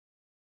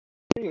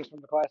Greetings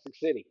from the Classic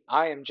City.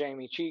 I am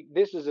Jamie Cheek.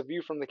 This is A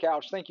View from the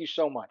Couch. Thank you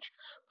so much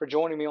for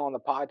joining me on the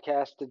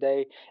podcast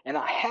today. And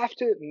I have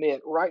to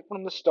admit, right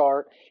from the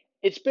start,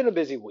 it's been a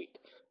busy week.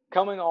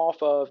 Coming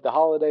off of the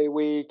holiday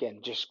week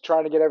and just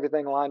trying to get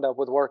everything lined up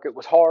with work, it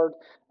was hard,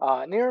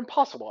 near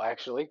impossible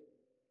actually,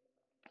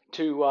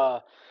 to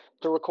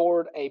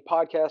record a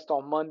podcast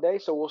on Monday.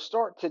 So we'll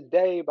start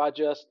today by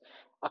just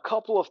a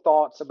couple of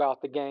thoughts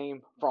about the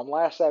game from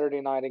last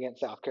Saturday night against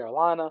South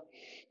Carolina.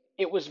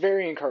 It was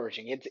very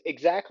encouraging. It's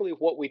exactly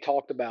what we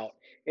talked about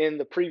in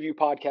the preview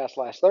podcast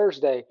last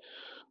Thursday.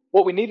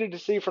 What we needed to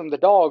see from the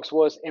Dogs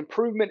was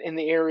improvement in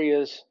the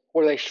areas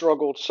where they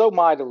struggled so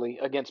mightily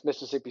against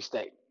Mississippi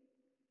State.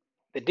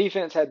 The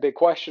defense had big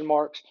question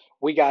marks.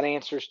 We got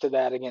answers to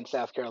that against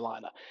South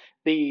Carolina.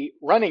 The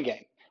running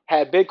game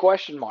had big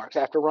question marks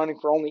after running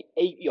for only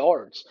 8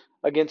 yards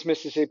against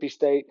Mississippi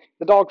State.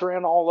 The Dogs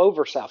ran all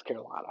over South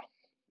Carolina.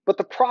 But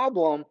the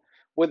problem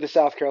with the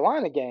South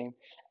Carolina game,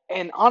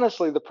 and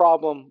honestly, the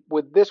problem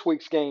with this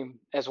week's game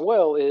as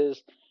well,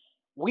 is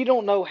we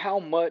don't know how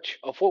much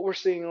of what we're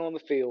seeing on the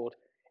field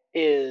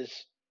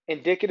is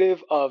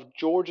indicative of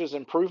Georgia's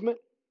improvement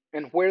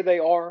and where they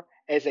are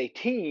as a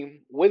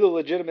team with a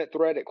legitimate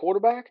threat at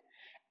quarterback,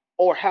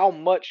 or how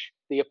much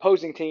the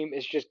opposing team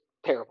is just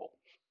terrible.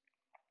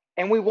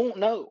 And we won't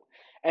know.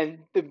 And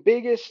the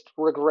biggest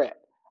regret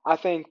I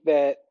think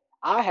that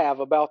I have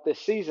about this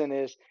season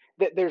is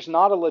that there's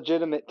not a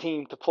legitimate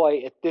team to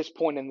play at this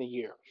point in the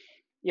year.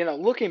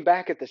 Looking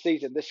back at the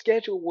season, the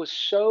schedule was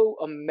so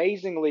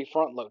amazingly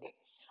front loaded.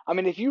 I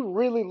mean, if you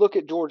really look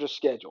at Georgia's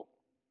schedule,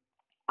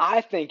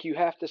 I think you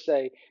have to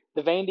say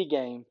the Vandy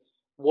game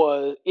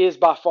is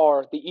by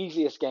far the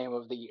easiest game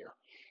of the year.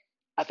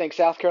 I think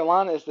South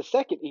Carolina is the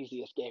second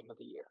easiest game of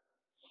the year.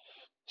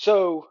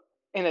 So,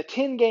 in a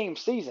 10-game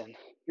season,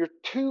 your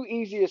two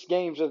easiest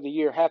games of the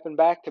year happen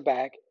back to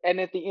back and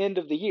at the end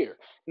of the year.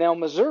 Now,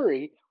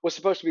 Missouri was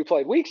supposed to be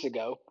played weeks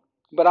ago,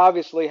 but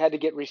obviously had to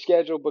get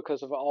rescheduled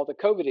because of all the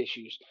COVID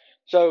issues.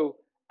 So,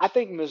 I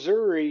think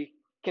Missouri,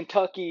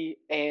 Kentucky,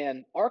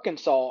 and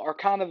Arkansas are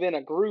kind of in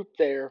a group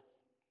there,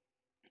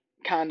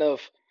 kind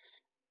of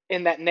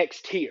in that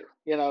next tier.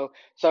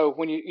 So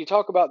when you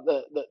talk about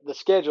the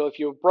schedule, if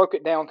you broke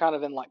it down kind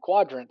of in like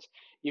quadrants,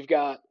 you've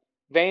got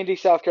Vandy,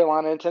 South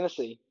Carolina, and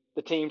Tennessee,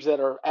 the teams that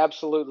are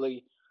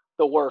absolutely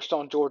the worst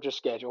on Georgia's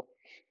schedule.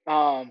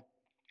 Um,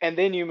 and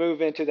then you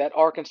move into that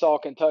Arkansas,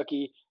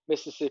 Kentucky,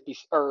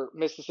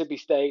 Mississippi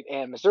State,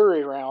 and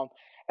Missouri round,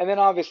 and then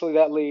obviously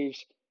that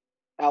leaves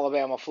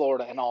Alabama,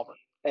 Florida, and Auburn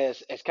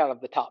as kind of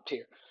the top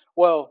tier.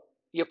 Well,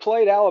 you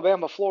played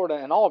Alabama, Florida,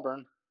 and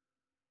Auburn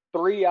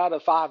 3 out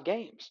of 5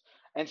 games.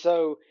 And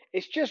so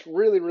it's just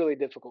really, really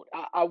difficult.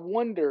 I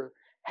wonder,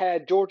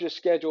 had Georgia's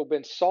schedule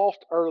been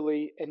soft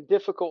early and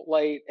difficult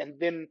late, and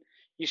then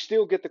you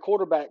still get the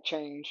quarterback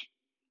change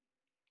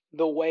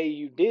the way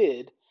you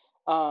did,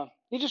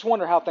 you just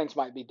wonder how things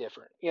might be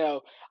different.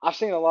 I've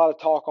seen a lot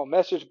of talk on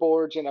message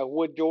boards.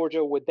 Would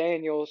Georgia with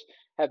Daniels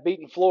have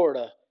beaten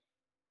Florida?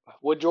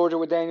 Would Georgia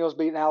with Daniels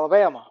beaten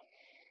Alabama?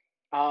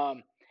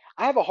 Um,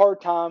 I have a hard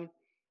time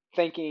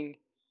thinking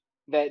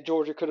that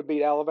Georgia could have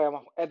beat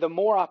Alabama. And the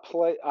more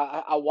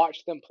I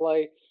watch them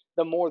play,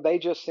 the more they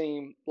just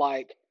seem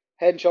like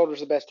head and shoulders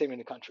the best team in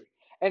the country.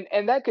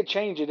 And that could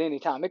change at any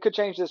time. It could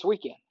change this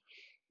weekend.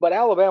 But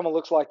Alabama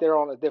looks like they're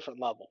on a different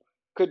level.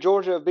 Could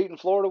Georgia have beaten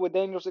Florida with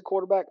Daniels at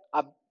quarterback?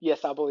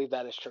 Yes, I believe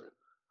that is true.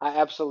 I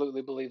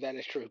absolutely believe that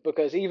is true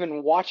because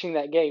even watching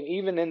that game,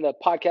 even in the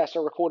podcast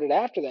I recorded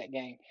after that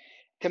game,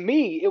 to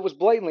me, it was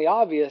blatantly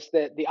obvious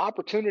that the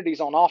opportunities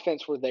on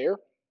offense were there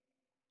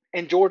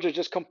and Georgia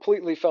just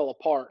completely fell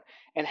apart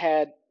and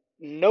had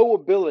no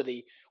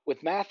ability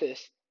with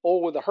Mathis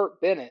or with a hurt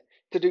Bennett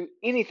to do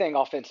anything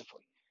offensively.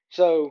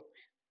 So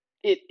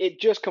it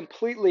just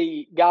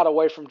completely got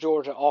away from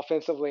Georgia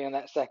offensively in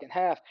that second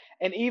half.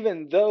 And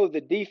even though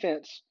the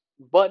defense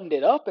buttoned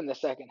it up in the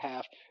second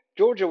half,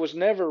 Georgia was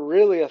never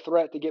really a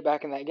threat to get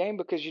back in that game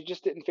because you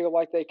just didn't feel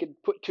like they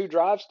could put two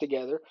drives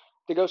together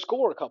to go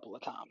score a couple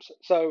of times.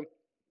 So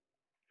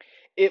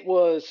it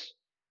was,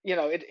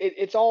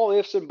 it's all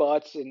ifs and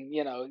buts, and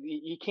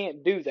you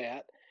can't do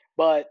that.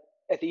 But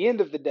at the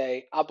end of the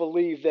day, I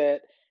believe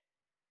that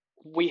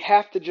we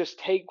have to just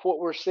take what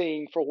we're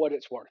seeing for what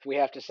it's worth. We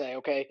have to say,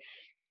 okay,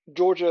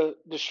 Georgia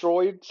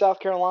destroyed South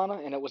Carolina,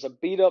 and it was a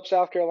beat up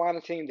South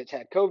Carolina team that's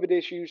had COVID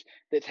issues,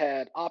 that's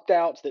had opt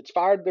outs, that's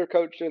fired their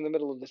coach in the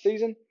middle of the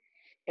season.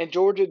 And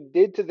Georgia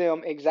did to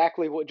them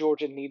exactly what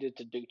Georgia needed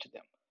to do to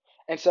them.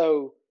 And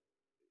so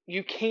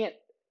you can't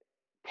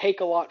take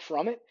a lot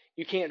from it.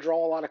 You can't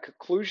draw a lot of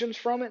conclusions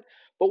from it.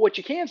 But what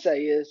you can say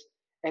is,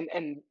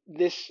 and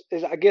this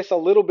is, I guess, a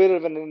little bit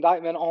of an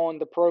indictment on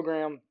the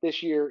program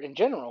this year in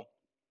general.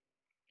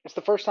 It's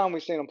the first time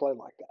we've seen them play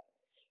like that.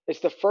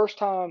 It's the first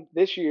time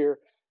this year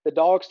the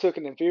Dogs took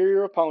an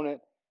inferior opponent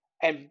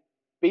and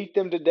beat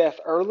them to death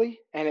early,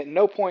 and at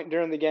no point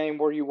during the game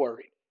were you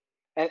worried.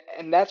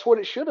 And that's what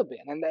it should have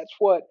been. And that's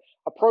what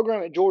a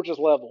program at Georgia's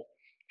level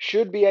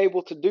should be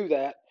able to do,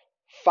 that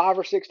 5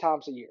 or 6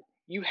 times a year.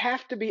 You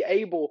have to be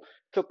able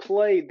to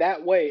play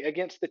that way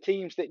against the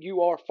teams that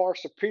you are far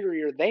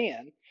superior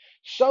than,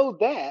 so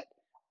that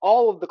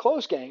all of the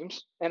close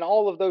games and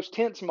all of those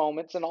tense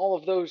moments and all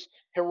of those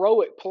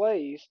heroic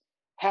plays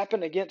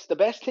happen against the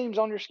best teams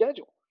on your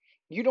schedule.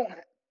 You don't,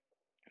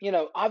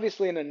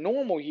 obviously in a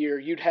normal year,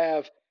 you'd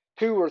have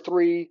two or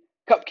three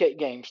cupcake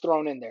games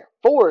thrown in there,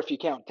 four if you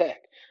count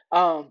Tech.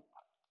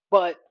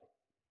 But,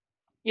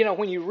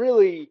 when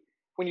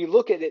you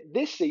look at it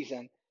this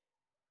season,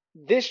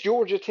 this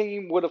Georgia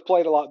team would have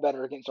played a lot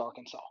better against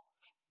Arkansas.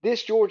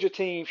 This Georgia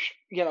team,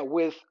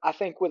 I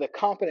think with a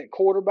competent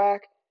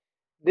quarterback,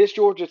 this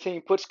Georgia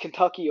team puts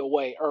Kentucky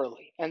away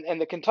early.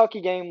 And the Kentucky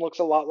game looks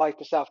a lot like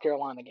the South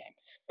Carolina game.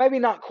 Maybe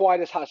not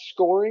quite as high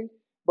scoring,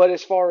 but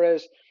as far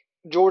as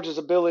Georgia's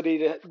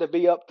ability to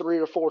be up three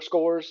or four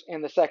scores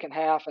in the second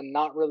half and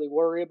not really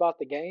worry about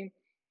the game,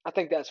 I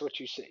think that's what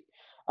you see.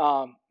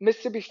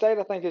 Mississippi State,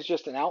 I think, is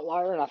just an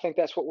outlier, and I think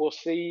that's what we'll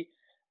see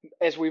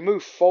as we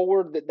move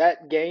forward.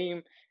 That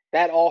game,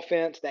 that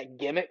offense, that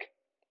gimmick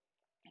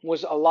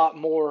was a lot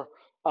more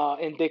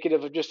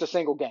indicative of just a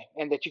single game,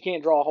 and that you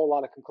can't draw a whole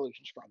lot of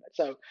conclusions from it.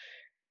 So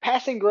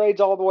passing grades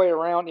all the way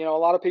around. A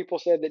lot of people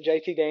said that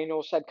JT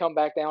Daniels had come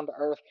back down to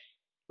earth.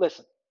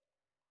 Listen,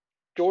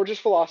 Georgia's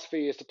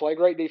philosophy is to play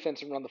great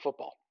defense and run the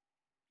football.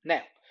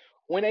 Now,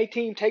 when a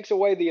team takes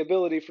away the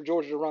ability for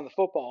Georgia to run the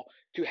football,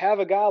 to have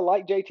a guy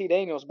like JT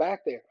Daniels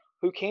back there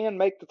who can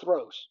make the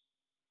throws,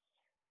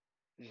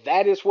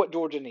 that is what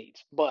Georgia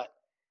needs. But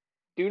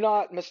do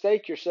not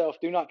mistake yourself.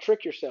 Do not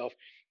trick yourself.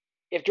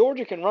 If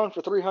Georgia can run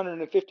for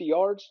 350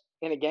 yards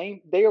in a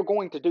game, they are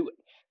going to do it.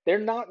 They're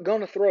not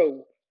going to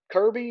throw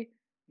Kirby,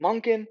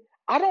 Monken.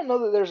 I don't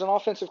know that there's an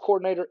offensive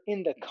coordinator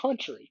in the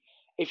country,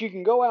 if you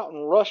can go out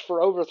and rush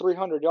for over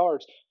 300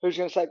 yards, who's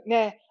going to say,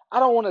 nah, I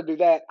don't want to do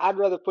that. I'd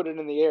rather put it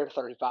in the air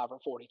 35 or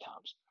 40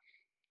 times.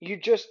 You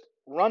just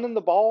running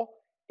the ball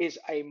is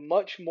a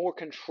much more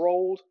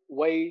controlled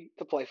way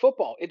to play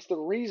football. It's the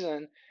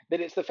reason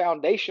that it's the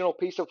foundational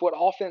piece of what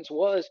offense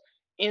was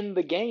in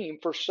the game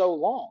for so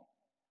long.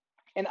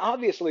 And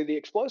obviously, the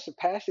explosive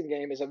passing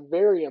game is a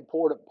very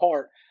important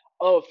part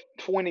of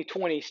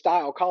 2020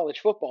 style college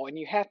football, and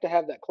you have to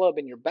have that club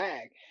in your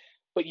bag.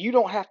 But you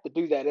don't have to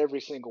do that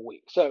every single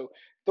week. So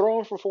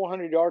throwing for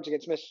 400 yards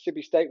against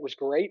Mississippi State was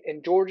great,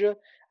 and Georgia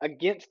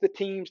against the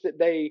teams that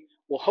they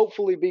will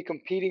hopefully be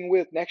competing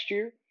with next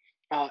year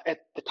at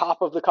the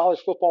top of the college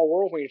football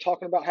world. When you're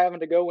talking about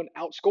having to go and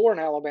outscore an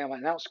Alabama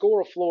and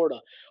outscore a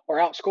Florida or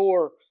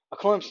outscore a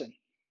Clemson,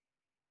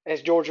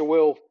 as Georgia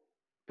will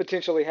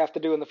potentially have to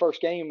do in the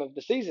first game of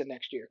the season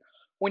next year.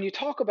 When you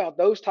talk about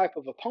those type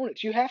of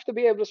opponents, you have to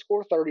be able to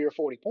score 30 or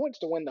 40 points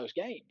to win those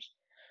games.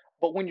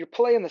 But when you're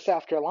playing the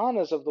South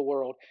Carolinas of the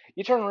world,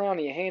 you turn around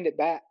and you hand it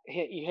back,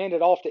 you hand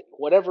it off to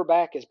whatever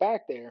back is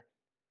back there,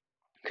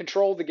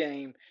 control the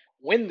game,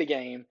 win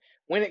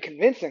it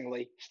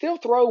convincingly, still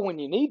throw when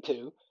you need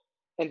to.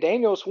 And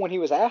Daniels, when he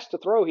was asked to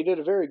throw, he did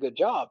a very good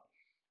job.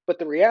 But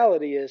the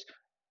reality is,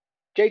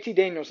 JT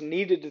Daniels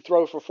needed to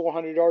throw for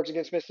 400 yards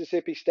against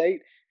Mississippi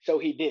State, so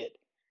he did.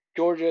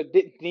 Georgia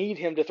didn't need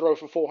him to throw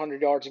for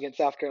 400 yards against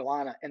South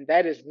Carolina, and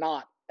that is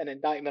not an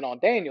indictment on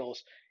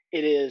Daniels.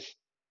 It is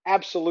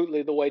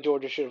absolutely the way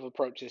Georgia should have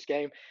approached this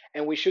game,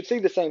 and we should see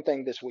the same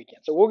thing this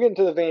weekend. So we'll get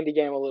into the Vandy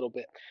game a little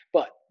bit,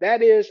 but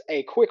that is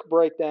a quick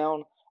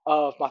breakdown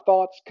of my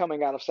thoughts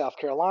coming out of South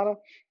Carolina.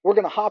 We're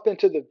going to hop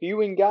into the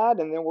viewing guide,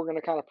 and then we're going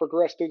to kind of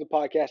progress through the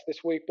podcast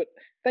this week. But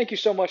thank you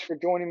so much for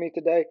joining me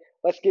today.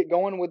 Let's get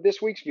going with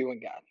this week's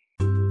viewing guide.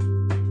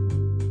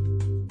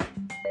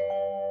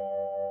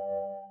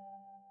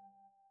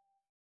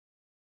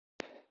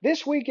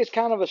 This week is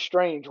kind of a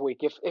strange week.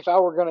 If I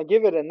were going to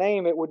give it a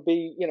name, it would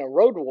be,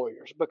 Road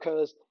Warriors,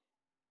 because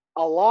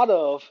a lot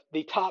of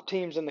the top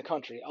teams in the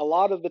country, a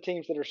lot of the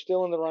teams that are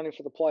still in the running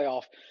for the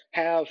playoff,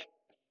 have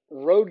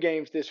road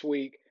games this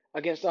week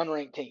against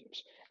unranked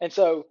teams. And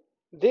so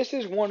this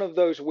is one of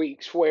those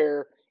weeks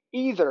where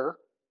either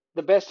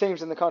the best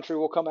teams in the country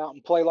will come out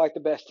and play like the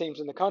best teams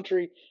in the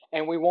country,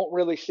 and we won't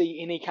really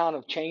see any kind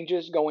of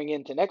changes going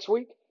into next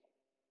week,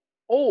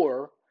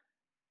 or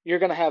you're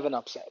going to have an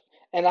upset.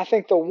 And I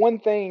think the one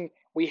thing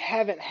we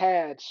haven't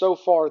had so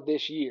far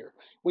this year,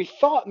 we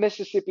thought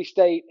Mississippi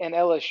State and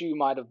LSU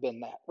might have been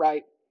that,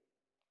 right?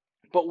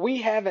 But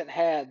we haven't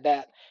had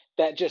that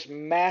just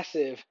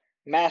massive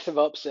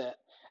upset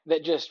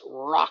that just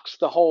rocks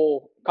the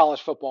whole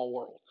college football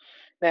world.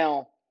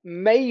 Now,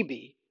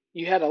 maybe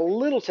you had a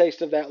little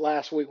taste of that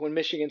last week when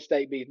Michigan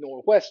State beat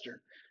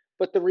Northwestern.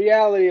 But the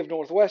reality of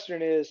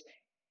Northwestern is,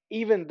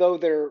 even though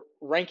their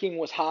ranking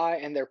was high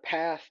and their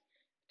path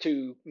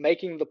to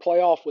making the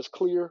playoff was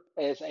clear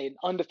as an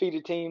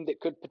undefeated team that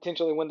could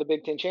potentially win the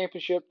Big Ten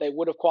championship, they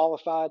would have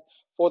qualified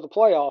for the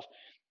playoff.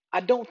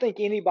 I don't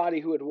think anybody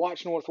who had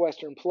watched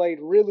Northwestern played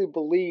really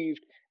believed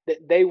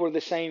that they were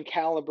the same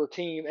caliber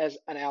team as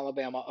an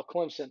Alabama, a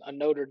Clemson, a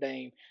Notre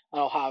Dame,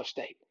 an Ohio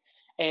State.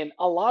 And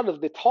a lot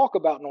of the talk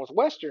about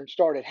Northwestern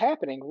started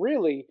happening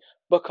really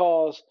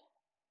because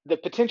the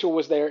potential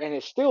was there and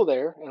is still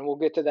there, and we'll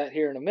get to that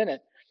here in a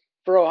minute.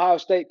 for Ohio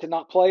State to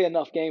not play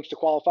enough games to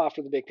qualify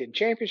for the Big Ten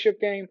championship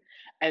game,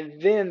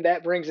 and then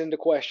that brings into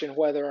question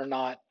whether or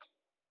not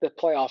the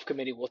playoff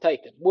committee will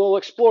take them. We'll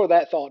explore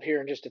that thought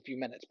here in just a few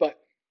minutes, but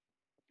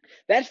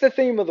that's the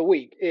theme of the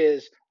week: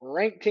 is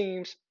ranked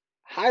teams,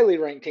 highly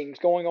ranked teams,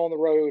 going on the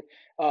road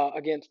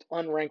against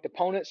unranked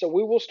opponents. So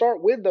we will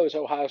start with those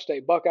Ohio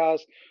State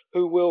Buckeyes,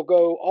 who will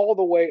go all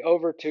the way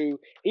over to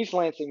East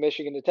Lansing,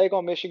 Michigan, to take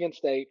on Michigan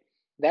State.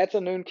 That's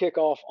a noon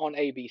kickoff on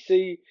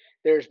ABC.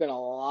 There's been a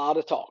lot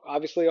of talk.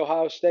 Obviously,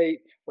 Ohio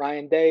State,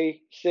 Ryan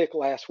Day, sick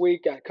last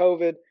week, got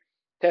COVID,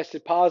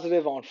 tested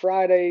positive on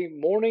Friday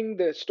morning.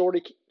 The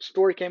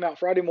story came out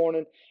Friday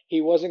morning.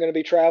 He wasn't going to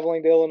be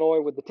traveling to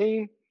Illinois with the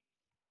team.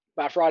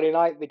 By Friday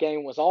night, the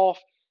game was off,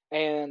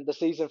 and the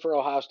season for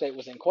Ohio State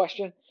was in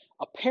question.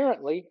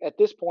 Apparently, at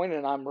this point,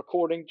 and I'm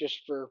recording just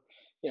for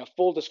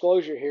full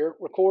disclosure here,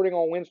 recording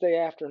on Wednesday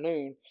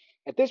afternoon.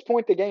 At this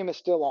point, the game is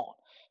still on.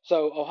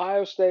 So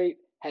Ohio State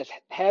has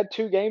had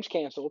two games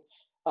canceled,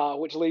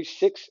 which leaves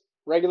six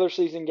regular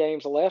season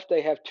games left.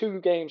 They have two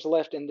games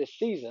left in this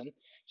season,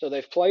 so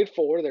they've played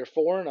four. They're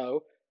 4-0.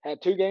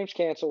 Had two games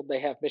canceled. They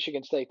have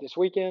Michigan State this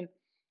weekend,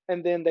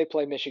 and then they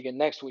play Michigan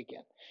next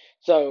weekend.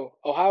 So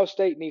Ohio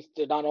State needs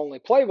to not only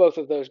play both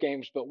of those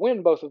games, but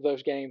win both of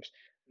those games,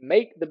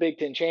 make the Big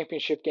Ten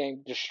championship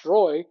game,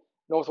 destroy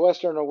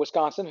Northwestern or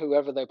Wisconsin,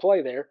 whoever they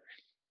play there,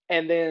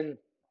 and then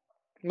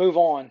move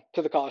on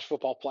to the college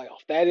football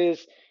playoff. That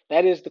is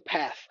the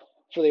path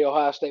for the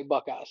Ohio State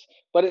Buckeyes.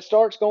 But it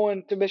starts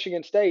going to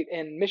Michigan State,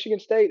 and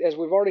Michigan State, as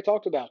we've already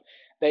talked about,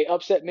 they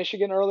upset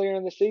Michigan earlier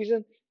in the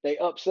season. They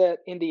upset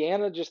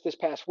Indiana just this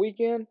past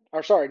weekend,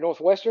 or sorry,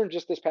 Northwestern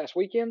just this past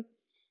weekend.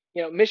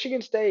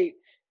 Michigan State,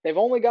 they've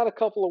only got a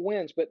couple of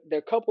wins, but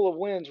their couple of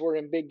wins were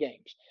in big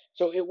games.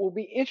 So it will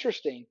be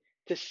interesting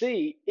to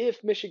see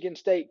if Michigan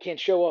State can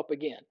show up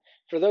again.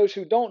 For those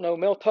who don't know,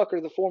 Mel Tucker,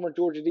 the former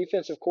Georgia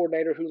defensive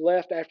coordinator who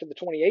left after the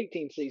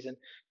 2018 season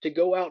to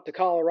go out to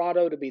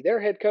Colorado to be their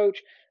head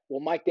coach,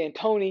 well, Mike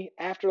D'Antoni,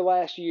 after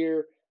last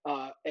year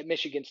at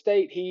Michigan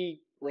State,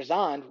 he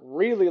resigned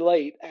really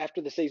late after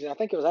the season. I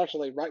think it was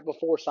actually right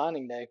before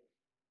signing day,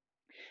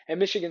 and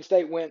Michigan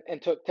State went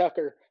and took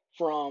Tucker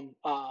from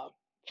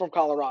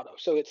Colorado.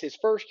 So it's his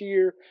first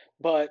year,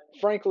 but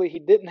frankly, he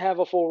didn't have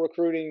a full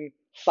recruiting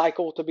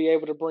cycle to be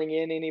able to bring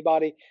in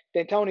anybody.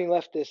 D'Antoni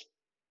left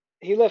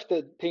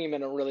the team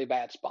in a really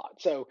bad spot.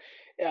 So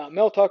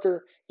Mel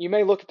Tucker, you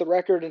may look at the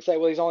record and say,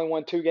 well, he's only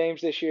won two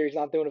games this year. He's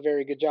not doing a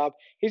very good job.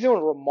 He's doing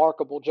a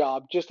remarkable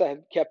job just to have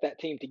kept that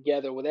team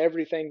together with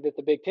everything that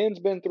the Big Ten's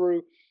been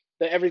through,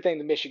 everything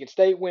that Michigan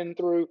State went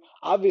through.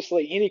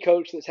 Obviously, any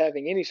coach that's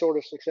having any sort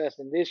of success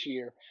in this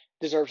year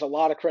deserves a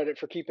lot of credit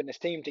for keeping this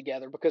team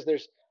together, because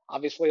there's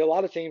obviously a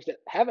lot of teams that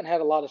haven't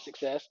had a lot of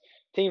success.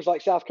 Teams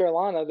like South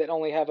Carolina that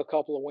only have a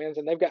couple of wins,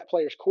 and they've got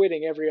players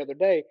quitting every other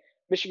day.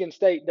 Michigan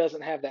State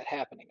doesn't have that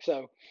happening.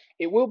 So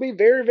it will be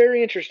very,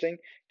 very interesting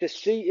to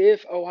see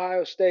if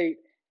Ohio State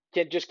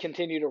can just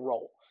continue to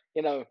roll.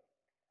 You know,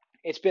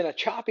 it's been a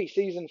choppy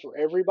season for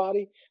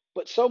everybody,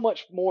 but so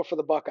much more for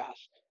the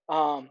Buckeyes.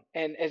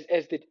 And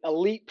as the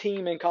elite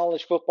team in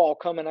college football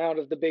coming out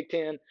of the Big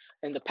Ten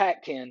and the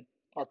Pac-10,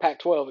 or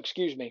Pac-12,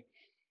 excuse me,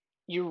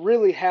 you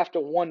really have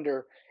to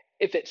wonder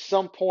if at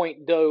some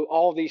point, though,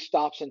 all these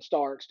stops and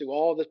starts, do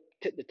all the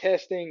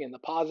testing and the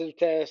positive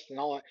tests and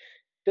all that,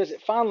 does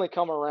it finally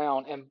come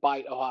around and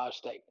bite Ohio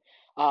State?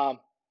 Um,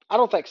 I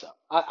don't think so.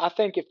 I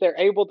think if they're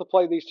able to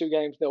play these two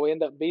games, they'll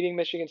end up beating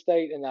Michigan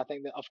State, and I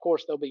think that, of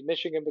course, they'll beat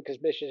Michigan because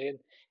Michigan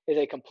is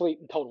a complete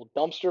and total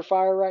dumpster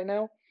fire right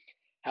now.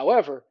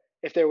 However,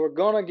 if they were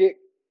going to get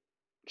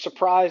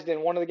surprised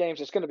in one of the games,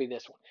 it's going to be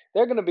this one.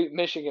 They're going to beat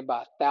Michigan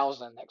by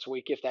 1,000 next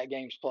week if that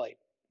game's played.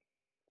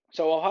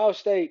 So Ohio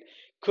State,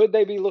 could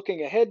they be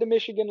looking ahead to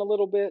Michigan a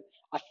little bit?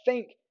 I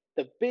think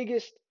the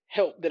biggest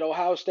help that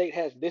Ohio State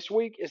has this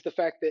week is the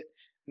fact that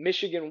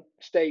Michigan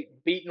State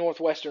beat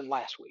Northwestern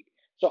last week.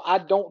 So I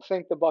don't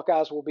think the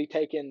Buckeyes will be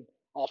taken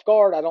off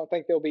guard. I don't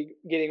think they'll be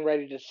getting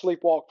ready to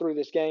sleepwalk through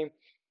this game.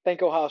 I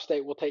think Ohio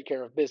State will take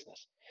care of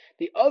business.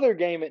 The other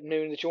game at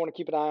noon that you want to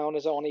keep an eye on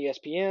is on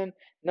ESPN.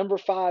 Number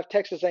 5,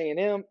 Texas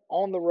A&M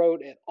on the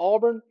road at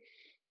Auburn.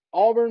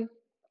 Auburn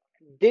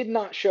did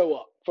not show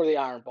up for the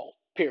Iron Bowl,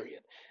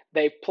 period.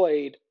 They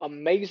played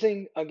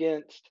amazing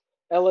against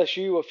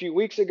LSU a few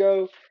weeks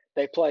ago.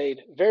 They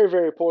played very,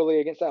 very poorly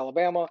against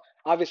Alabama.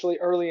 Obviously,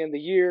 early in the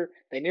year,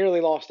 they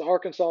nearly lost to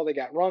Arkansas. They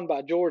got run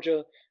by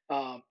Georgia.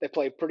 They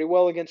played pretty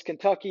well against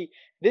Kentucky.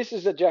 This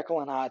is a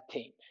Jekyll and Hyde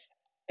team.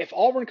 If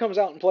Auburn comes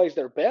out and plays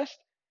their best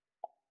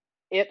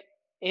it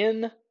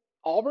in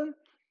Auburn,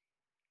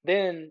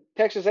 then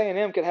Texas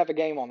A&M could have a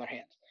game on their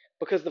hands.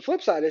 Because the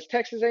flip side is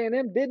Texas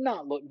A&M did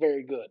not look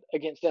very good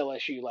against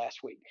LSU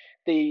last week.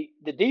 The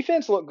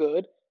defense looked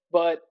good,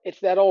 but it's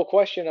that old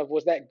question of,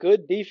 was that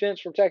good defense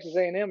from Texas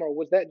A&M, or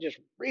was that just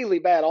really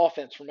bad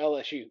offense from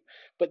LSU?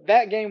 But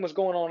that game was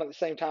going on at the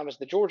same time as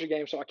the Georgia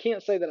game, so I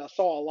can't say that I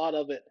saw a lot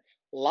of it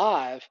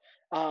live.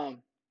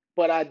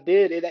 But I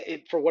did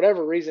it for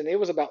whatever reason. It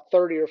was about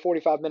 30 or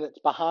 45 minutes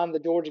behind the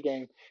Georgia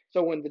game.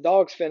 So when the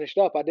Dogs finished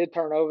up, I did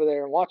turn over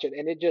there and watch it,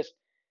 and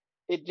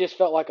it just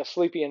felt like a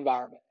sleepy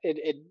environment.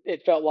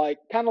 It felt like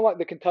kind of like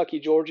the Kentucky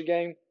Georgia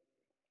game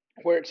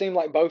where it seemed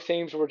like both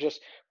teams were just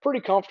pretty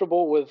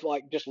comfortable with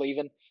like just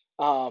leaving.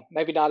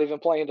 Maybe not even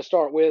playing to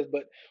start with,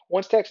 but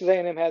once Texas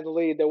A&M had the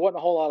lead, there wasn't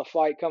a whole lot of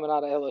fight coming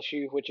out of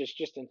LSU, which is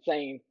just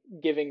insane,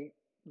 given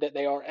that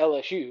they are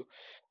LSU.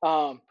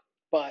 Um,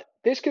 but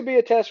this could be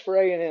a test for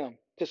A&M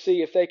to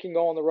see if they can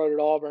go on the road at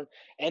Auburn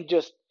and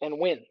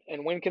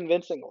win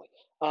convincingly.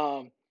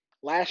 Um,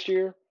 Last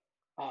year,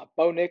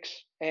 Bo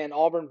Nix and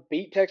Auburn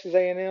beat Texas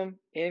A&M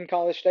in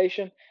College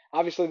Station.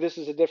 Obviously, this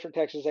is a different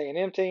Texas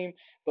A&M team,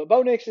 but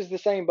Bo Nix is the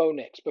same Bo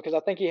Nix because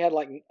I think he had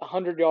like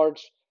 100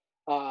 yards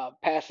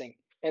passing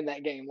in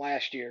that game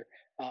last year.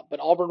 But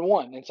Auburn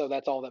won, and so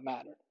that's all that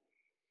mattered.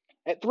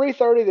 At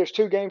 3:30, there's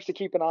two games to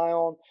keep an eye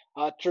on.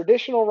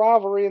 Traditional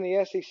rivalry in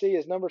the SEC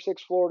is number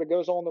six Florida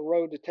goes on the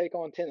road to take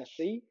on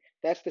Tennessee.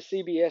 That's the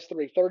CBS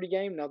 3:30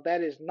 game. Now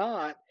that is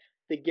not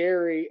the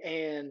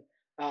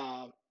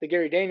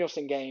Gary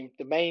Danielson game,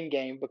 the main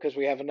game, because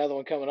we have another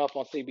one coming up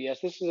on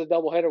CBS. This is a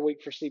doubleheader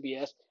week for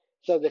CBS.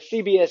 So the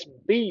CBS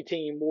B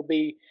team will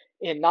be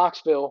in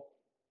Knoxville.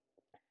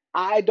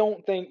 I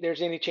don't think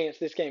there's any chance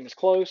this game is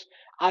close.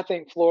 I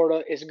think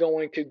Florida is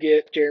going to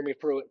get Jeremy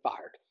Pruitt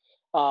fired.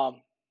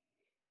 Um,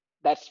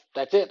 that's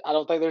it. I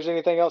don't think there's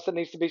anything else that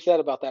needs to be said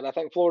about that. I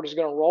think Florida's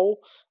going to roll.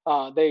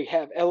 They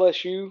have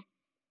LSU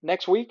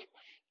next week,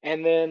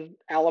 and then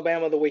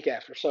Alabama the week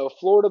after. So if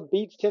Florida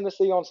beats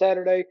Tennessee on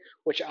Saturday,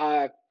 which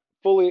I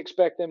fully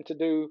expect them to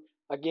do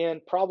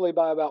again, probably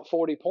by about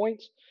 40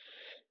 points,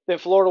 then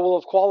Florida will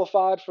have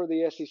qualified for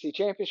the SEC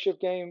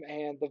championship game,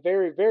 and the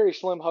very, very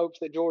slim hopes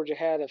that Georgia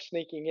had of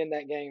sneaking in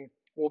that game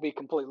will be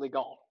completely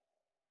gone.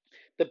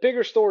 The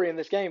bigger story in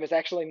this game is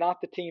actually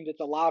not the team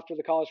that's alive for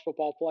the college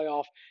football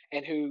playoff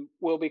and who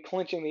will be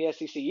clinching the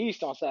SEC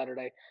East on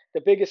Saturday. The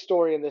biggest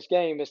story in this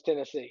game is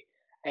Tennessee.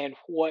 And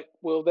what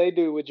will they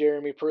do with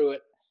Jeremy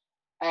Pruitt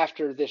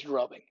after this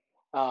drubbing?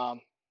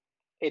 Um,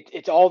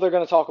 it's all they're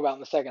going to talk about in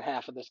the second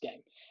half of this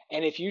game.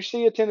 And if you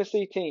see a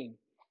Tennessee team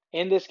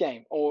in this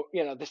game, or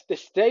the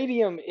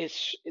stadium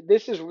is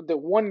this is the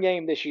one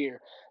game this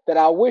year that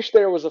I wish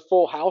there was a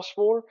full house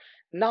for.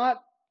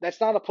 Not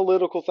That's not a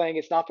political thing.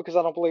 It's not because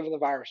I don't believe in the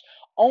virus.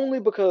 Only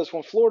because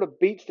when Florida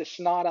beats the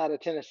snot out of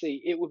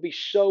Tennessee, it would be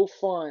so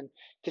fun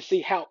to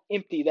see how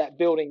empty that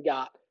building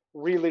got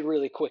really,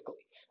 really quickly.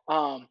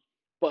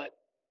 But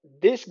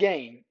this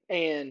game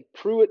and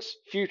Pruitt's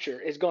future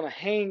is going to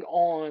hang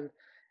on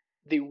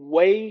the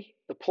way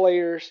the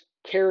players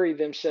carry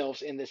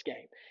themselves in this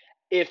game.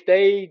 If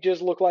they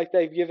just look like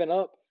they've given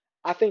up,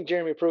 I think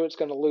Jeremy Pruitt's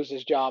going to lose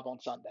his job on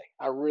Sunday.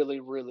 I really,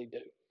 really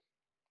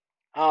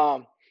do.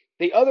 Um,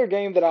 the other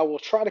game that I will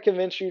try to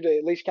convince you to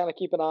at least kind of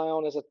keep an eye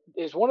on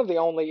is one of the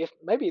only, if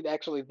maybe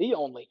actually the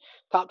only,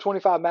 top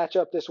 25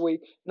 matchup this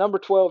week. Number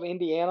 12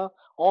 Indiana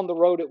on the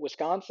road at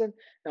Wisconsin.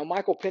 Now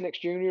Michael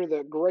Penix Jr.,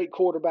 the great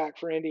quarterback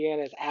for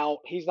Indiana, is out.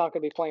 He's not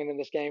going to be playing in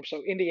this game,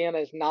 so Indiana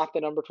is not the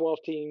number 12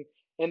 team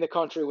in the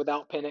country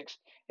without Penix.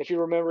 If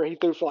you remember, he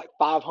threw for like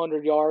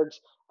 500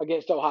 yards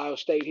against Ohio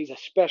State. He's a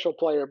special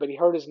player, but he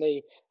hurt his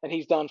knee and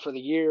he's done for the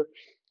year.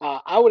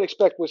 I would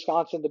expect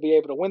Wisconsin to be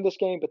able to win this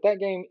game, but that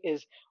game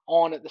is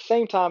on at the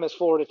same time as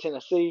Florida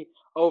Tennessee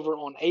over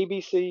on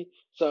ABC.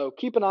 So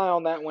keep an eye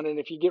on that one. And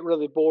if you get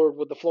really bored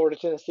with the Florida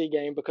Tennessee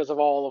game because of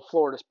all of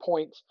Florida's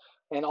points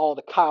and all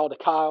the Kyle to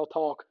Kyle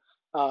talk,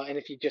 and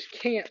if you just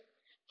can't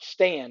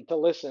stand to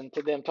listen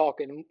to them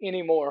talking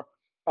anymore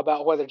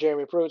about whether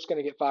Jeremy Pruitt's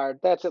going to get fired,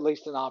 that's at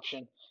least an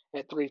option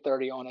at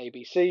 3:30 on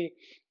ABC.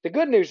 The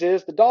good news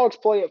is the Dogs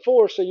play at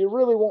 4, so you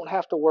really won't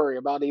have to worry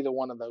about either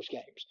one of those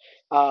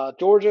games.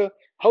 Georgia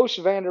hosts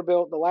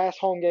Vanderbilt, the last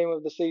home game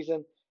of the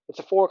season. It's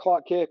a 4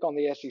 o'clock kick on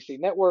the SEC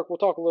Network. We'll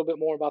talk a little bit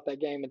more about that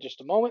game in just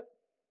a moment.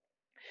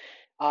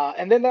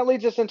 And then that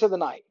leads us into the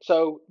night.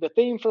 So the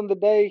theme from the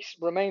day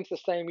remains the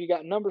same. You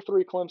got number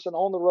 3 Clemson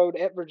on the road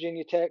at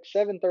Virginia Tech,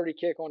 7:30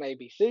 kick on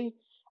ABC.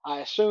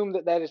 I assume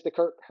that is the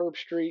Kirk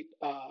Herbstreit,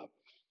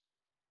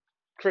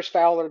 Chris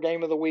Fowler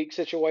game of the week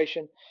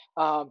situation.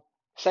 Um,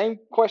 Same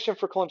question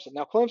for Clemson.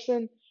 Now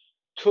Clemson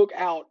took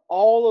out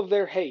all of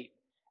their hate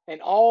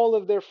and all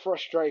of their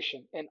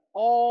frustration and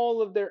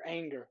all of their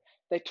anger.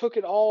 They took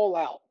it all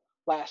out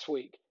last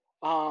week.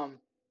 Um,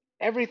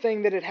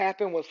 Everything that had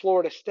happened with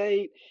Florida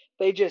State,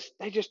 they just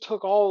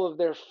took all of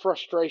their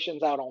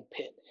frustrations out on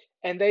Pitt,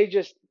 and they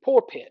just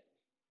poor Pitt.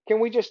 Can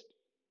we just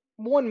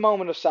one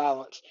moment of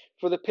silence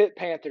for the Pitt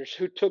Panthers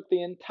who took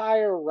the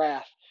entire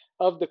wrath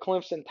of the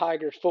Clemson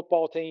Tigers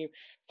football team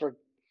for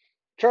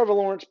Trevor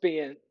Lawrence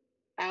being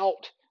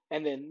out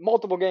and then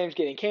multiple games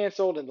getting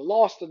canceled and the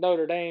loss to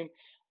Notre Dame.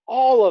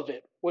 All of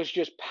it was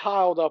just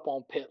piled up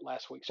on Pitt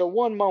last week. So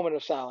one moment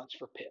of silence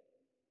for Pitt.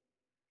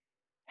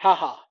 Ha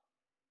ha.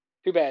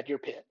 Too bad you're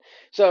Pitt.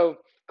 So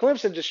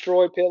Clemson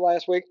destroyed Pitt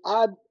last week.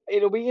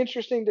 It'll be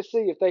interesting to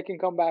see if they can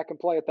come back and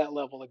play at that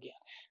level again.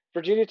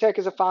 Virginia Tech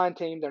is a fine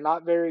team. They're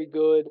not very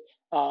good.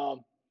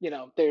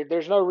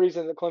 There's no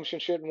reason that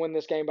Clemson shouldn't win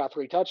this game by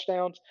 3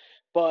 touchdowns,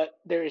 but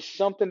there is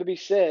something to be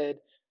said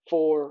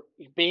for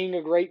being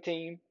a great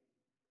team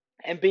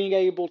and being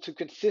able to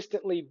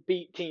consistently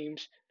beat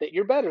teams that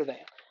you're better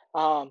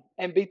than,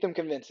 and beat them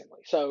convincingly.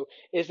 So,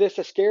 is this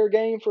a scare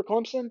game for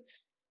Clemson?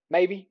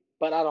 Maybe,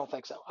 but I don't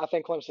think so. I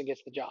think Clemson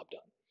gets the job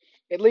done.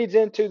 It leads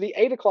into the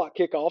 8 o'clock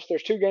kickoffs.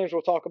 There's two games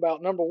we'll talk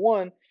about. Number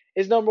one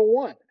is number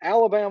one.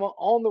 Alabama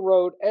on the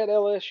road at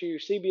LSU.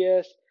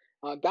 CBS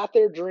got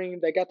their dream.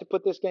 They got to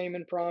put this game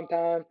in prime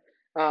time,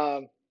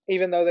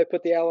 even though they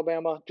put the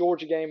Alabama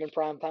Georgia game in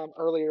prime time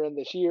earlier in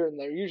this year, and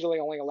they're usually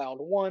only allowed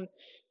one.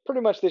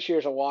 Pretty much this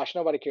year's a wash.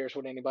 Nobody cares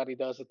what anybody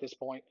does at this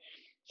point.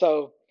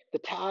 So the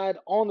Tide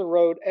on the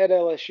road at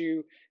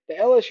LSU. The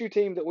LSU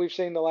team that we've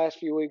seen the last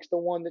few weeks, the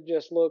one that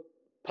just looked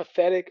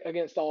pathetic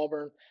against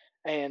Auburn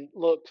and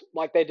looked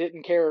like they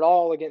didn't care at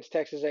all against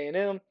Texas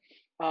A&M.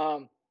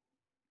 Um,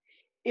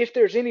 if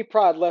there's any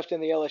pride left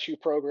in the LSU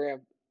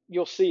program,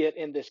 you'll see it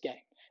in this game.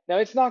 Now,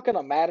 it's not going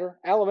to matter.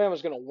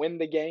 Alabama's going to win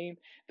the game.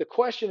 The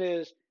question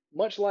is,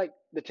 much like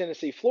the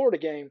Tennessee Florida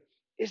game,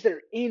 is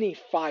there any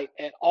fight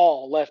at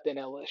all left in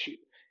LSU?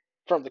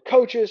 From the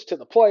coaches to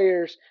the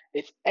players,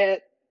 it's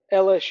at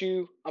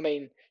LSU. I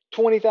mean,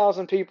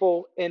 20,000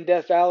 people in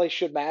Death Valley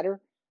should matter.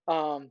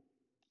 Um,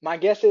 my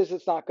guess is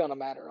it's not going to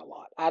matter a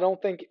lot. I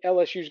don't think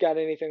LSU's got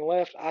anything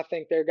left. I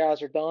think their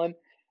guys are done.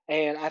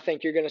 And I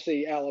think you're going to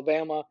see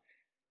Alabama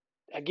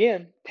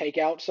again, take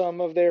out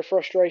some of their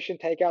frustration,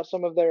 take out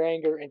some of their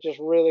anger, and just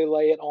really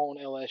lay it on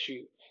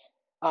LSU.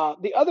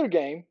 The other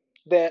game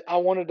that I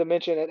wanted to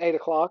mention at 8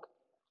 o'clock,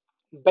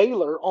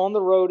 Baylor on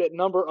the road at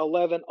number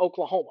 11,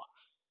 Oklahoma.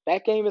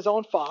 That game is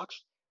on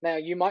Fox. Now,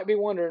 you might be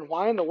wondering,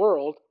 why in the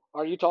world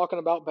are you talking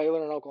about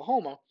Baylor and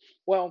Oklahoma?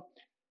 Well,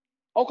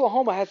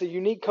 Oklahoma has a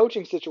unique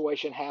coaching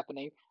situation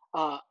happening.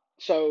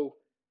 So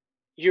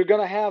you're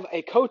going to have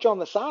a coach on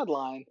the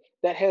sideline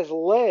that has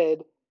led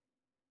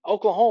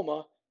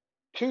Oklahoma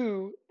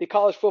to the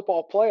college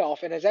football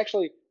playoff and has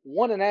actually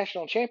won a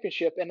national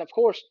championship. And of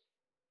course,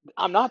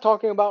 I'm not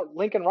talking about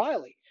Lincoln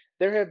Riley.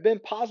 There have been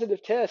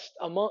positive tests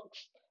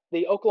amongst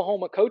the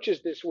Oklahoma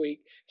coaches this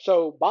week.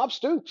 So Bob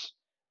Stoops,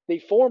 the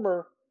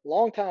former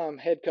longtime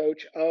head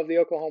coach of the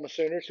Oklahoma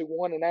Sooners, who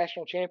won a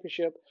national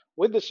championship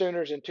with the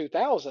Sooners in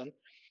 2000,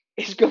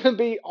 is going to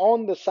be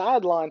on the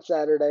sideline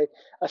Saturday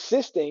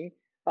assisting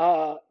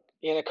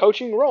in a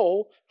coaching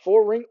role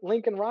for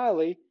Lincoln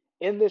Riley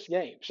in this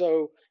game.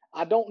 So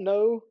I don't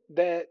know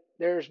that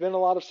there's been a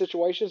lot of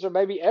situations, or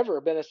maybe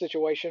ever been a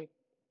situation,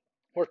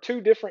 where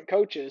two different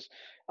coaches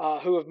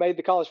who have made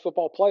the college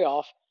football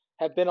playoff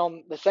have been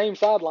on the same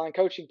sideline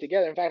coaching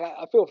together. In fact,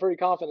 I feel pretty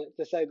confident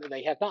to say that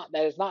they have not.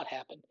 That has not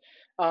happened.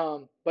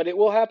 But it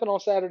will happen on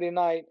Saturday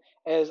night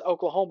as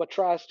Oklahoma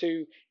tries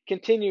to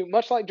continue,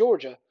 much like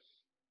Georgia.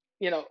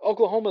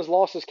 Oklahoma's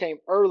losses came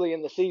early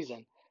in the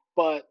season,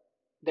 but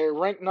they're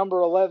ranked number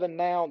 11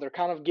 now. They're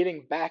kind of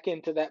getting back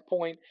into that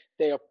point.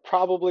 They are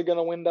probably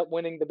going to end up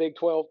winning the Big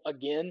 12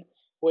 again,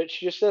 which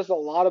just says a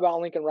lot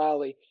about Lincoln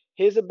Riley.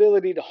 His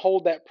ability to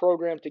hold that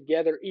program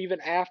together even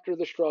after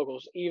the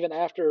struggles, even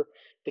after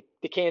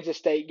the Kansas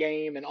State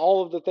game and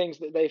all of the things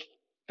that they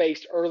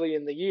faced early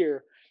in the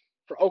year,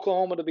 for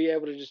Oklahoma to be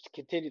able to just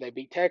continue. They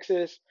beat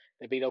Texas,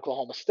 they beat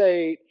Oklahoma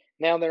State.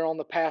 Now they're on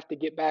the path to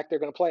get back. They're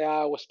going to play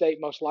Iowa State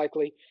most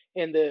likely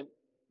in the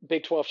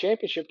Big 12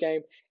 championship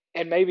game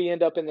and maybe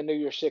end up in the New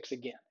Year's Six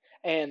again.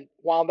 And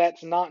while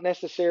that's not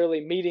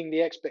necessarily meeting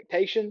the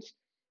expectations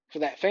for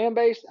that fan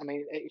base, I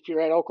mean, if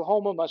you're at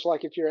Oklahoma, much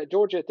like if you're at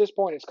Georgia at this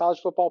point, it's college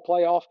football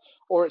playoff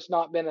or it's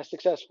not been a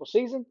successful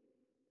season.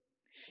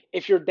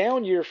 If your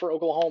down year for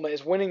Oklahoma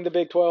is winning the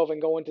Big 12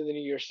 and going to the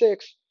New Year's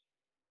Six,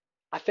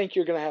 I think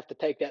you're going to have to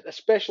take that,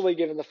 especially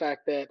given the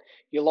fact that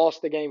you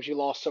lost the games you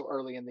lost so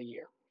early in the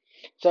year.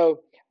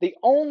 So the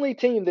only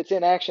team that's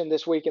in action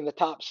this week in the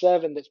top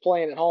seven that's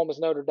playing at home is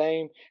Notre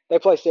Dame. They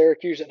play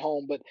Syracuse at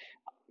home, but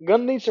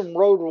going to need some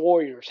road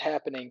warriors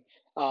happening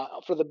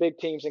for the big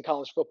teams in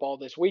college football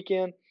this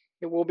weekend.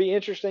 It will be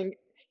interesting.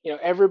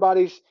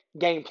 Everybody's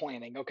game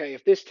planning. Okay,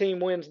 if this team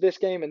wins this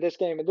game and this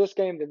game and this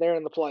game, then they're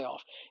in the playoff.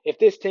 If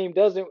this team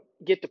doesn't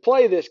get to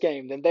play this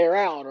game, then they're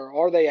out, or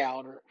are they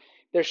out? Or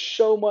there's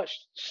so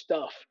much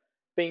stuff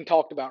being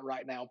talked about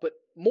right now. But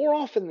more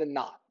often than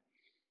not,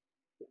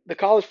 the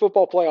college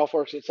football playoff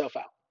works itself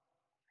out.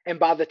 And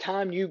by the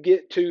time you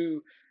get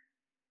to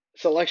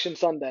Selection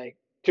Sunday,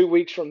 2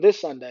 weeks from this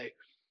Sunday,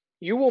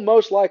 you will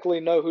most likely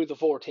know who the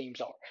four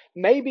teams are.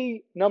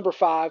 Maybe number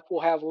five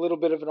will have a little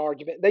bit of an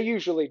argument. They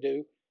usually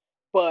do,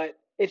 but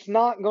it's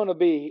not going to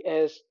be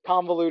as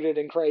convoluted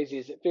and crazy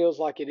as it feels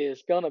like it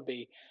is going to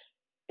be.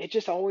 It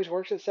just always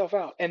works itself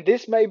out. And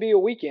this may be a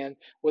weekend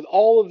with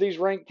all of these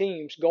ranked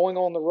teams going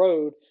on the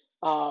road.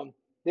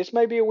 This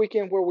may be a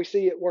weekend where we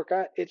see it work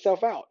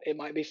itself out. It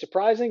might be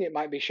surprising, it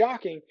might be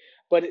shocking,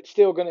 but it's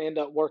still going to end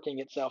up working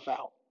itself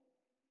out.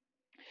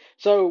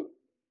 So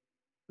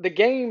the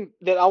game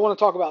that I want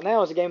to talk about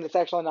now is a game that's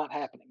actually not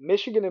happening.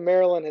 Michigan and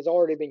Maryland has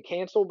already been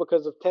canceled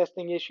because of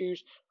testing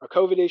issues or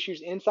COVID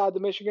issues inside the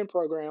Michigan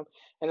program.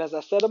 And as I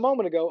said a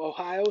moment ago,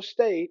 Ohio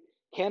State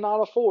cannot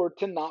afford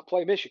to not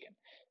play Michigan.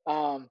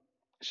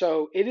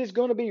 So it is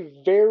going to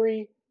be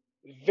very,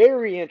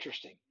 very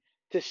interesting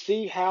to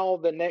see how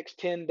the next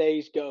 10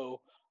 days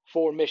go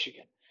for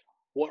Michigan.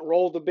 What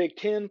role the Big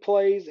Ten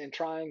plays in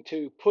trying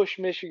to push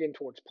Michigan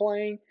towards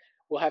playing.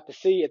 We'll have to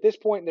see. At this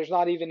point, there's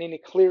not even any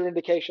clear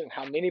indication of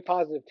how many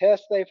positive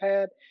tests they've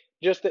had,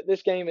 just that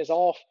this game is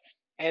off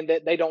and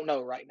that they don't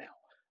know right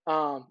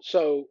now.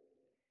 So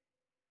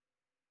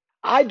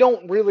I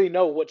don't really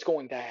know what's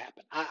going to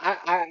happen.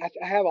 I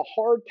have a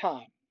hard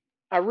time.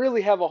 I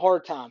really have a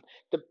hard time.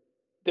 The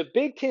the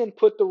Big Ten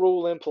put the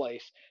rule in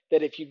place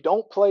that if you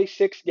don't play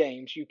 6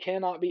 games, you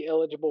cannot be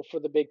eligible for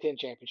the Big Ten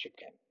championship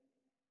game.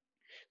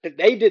 That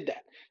they did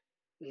that.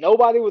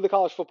 Nobody with the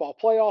college football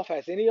playoff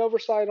has any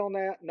oversight on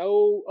that.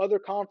 No other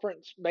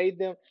conference made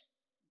them.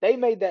 They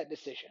made that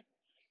decision.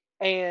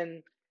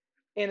 And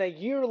in a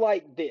year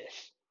like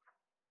this,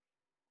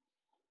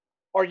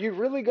 are you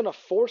really going to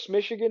force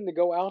Michigan to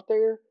go out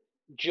there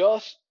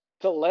just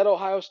to let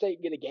Ohio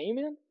State get a game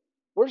in?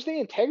 Where's the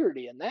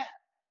integrity in that?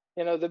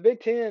 The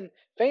Big Ten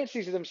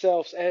fancies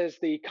themselves as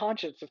the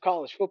conscience of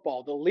college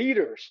football, the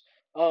leaders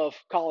of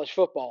college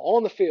football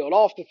on the field,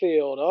 off the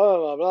field, blah,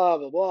 blah, blah,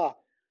 blah, blah.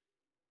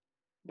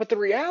 But the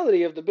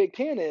reality of the Big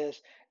Ten is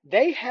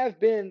they have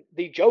been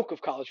the joke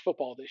of college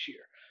football this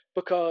year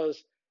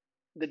because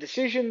the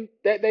decision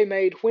that they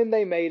made when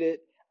they made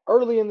it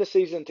early in the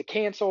season to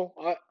cancel,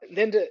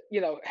 then to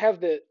have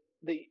the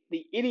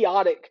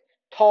idiotic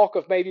talk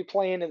of maybe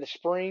playing in the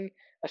spring,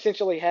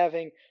 essentially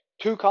having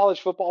 2 college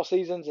football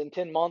seasons in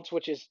 10 months,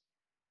 which is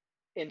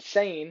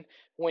insane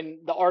when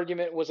the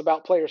argument was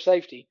about player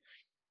safety.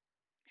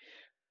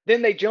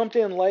 Then they jumped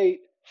in late,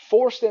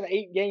 forced an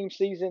 8 game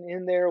season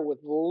in there with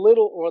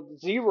little or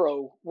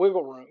zero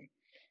wiggle room,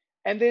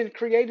 and then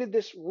created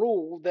this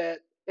rule that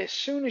as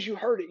soon as you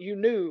heard it, you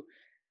knew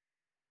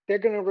they're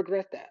going to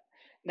regret that.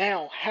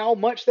 Now, how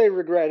much they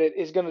regret it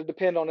is going to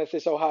depend on if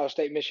this Ohio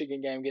State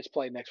Michigan game gets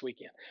played next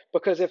weekend.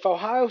 Because if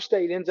Ohio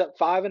State ends up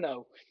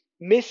 5-0,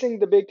 missing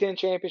the Big Ten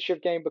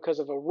championship game because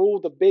of a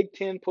rule the Big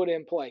Ten put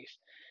in place,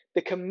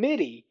 the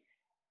committee,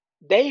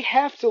 they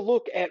have to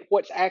look at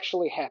what's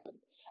actually happened.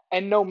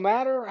 And no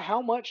matter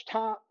how much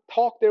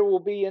talk there will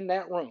be in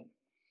that room,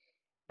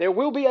 there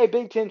will be a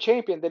Big Ten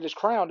champion that is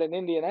crowned in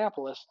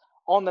Indianapolis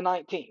on the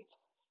 19th.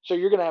 So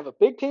you're going to have a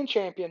Big Ten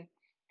champion,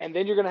 and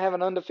then you're going to have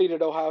an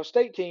undefeated Ohio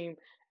State team,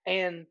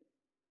 and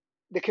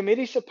the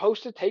committee's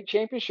supposed to take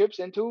championships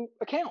into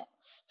account.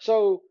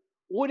 So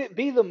would it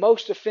be the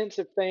most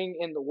offensive thing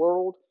in the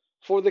world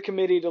for the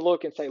committee to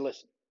look and say,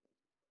 listen,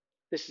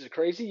 this is a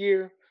crazy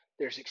year.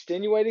 There's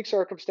extenuating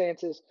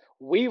circumstances.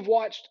 We've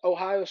watched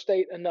Ohio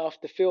State enough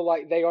to feel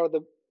like they are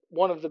the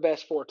one of the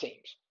best 4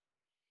 teams.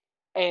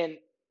 And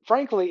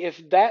frankly,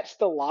 if that's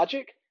the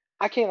logic,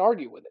 I can't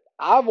argue with it.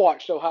 I've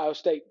watched Ohio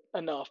State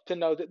enough to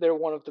know that they're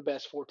one of the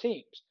best 4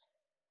 teams.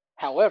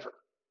 However,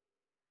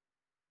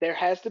 there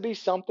has to be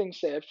something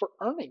said for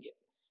earning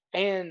it.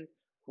 And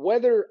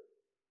whether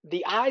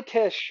the eye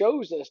test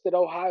shows us that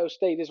Ohio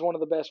State is one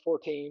of the best 4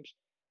 teams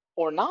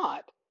or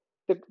not,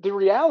 the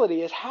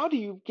reality is how do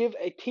you give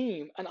a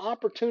team an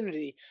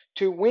opportunity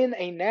to win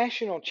a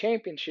national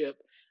championship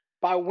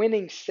by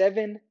winning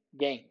 7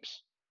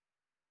 games?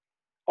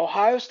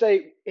 Ohio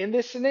State in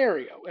this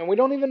scenario, and we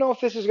don't even know if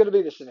this is going to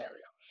be the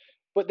scenario,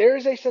 but there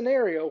is a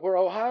scenario where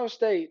Ohio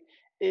State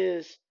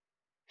is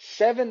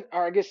 7,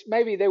 or I guess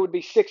maybe they would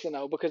be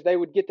 6-0 because they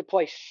would get to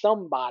play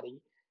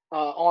somebody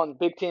on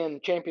Big Ten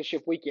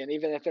championship weekend,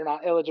 even if they're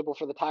not eligible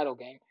for the title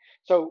game.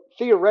 So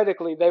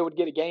theoretically, they would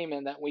get a game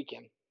in that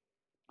weekend.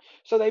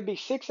 So they'd be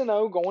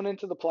 6-0 going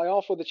into the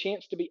playoff with a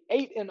chance to be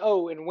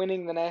 8-0 and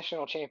winning the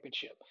national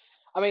championship.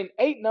 I mean,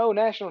 8-0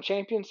 national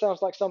champion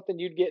sounds like something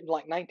you'd get in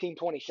like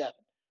 1927.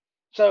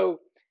 So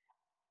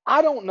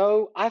I don't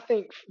know. I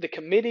think the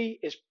committee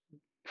is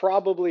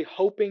probably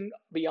hoping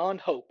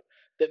beyond hope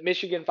that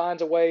Michigan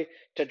finds a way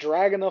to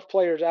drag enough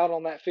players out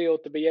on that field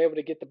to be able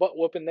to get the butt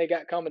whooping they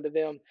got coming to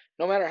them,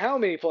 no matter how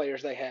many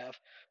players they have,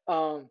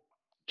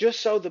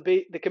 just so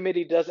the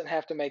committee doesn't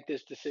have to make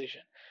this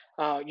decision.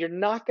 You're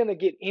not going to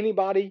get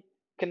anybody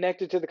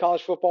connected to the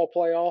college football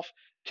playoff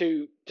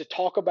to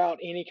talk about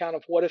any kind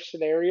of what if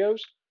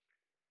scenarios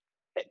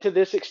to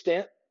this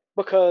extent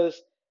because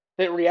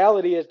the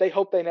reality is they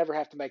hope they never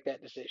have to make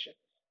that decision.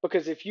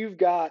 Because if you've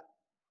got,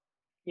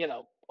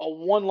 a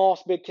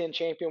one-loss Big Ten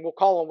champion, we'll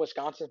call them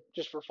Wisconsin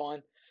just for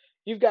fun.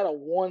 You've got a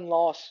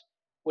one-loss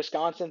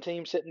Wisconsin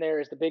team sitting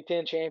there as the Big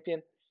Ten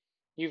champion.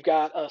 You've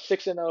got a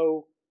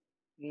 6-0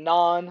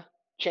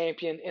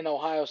 non-champion in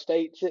Ohio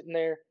State sitting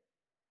there.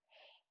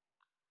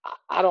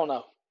 I don't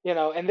know,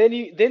 and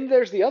then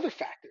there's the other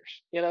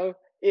factors.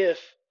 If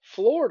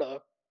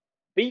Florida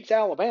beats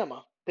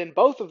Alabama, then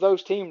both of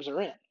those teams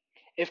are in.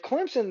 If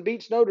Clemson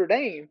beats Notre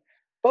Dame,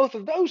 both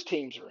of those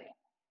teams are in.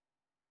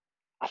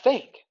 I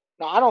think.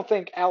 Now, I don't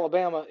think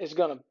Alabama is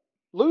going to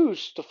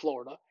lose to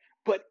Florida,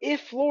 but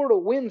if Florida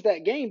wins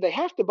that game, they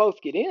have to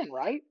both get in,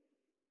 right?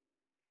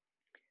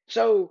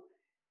 So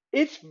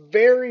it's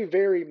very,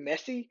 very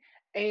messy.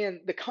 And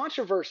the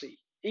controversy,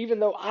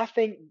 even though I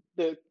think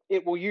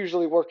it will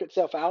usually work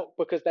itself out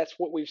because that's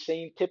what we've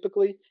seen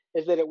typically,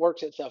 is that it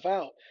works itself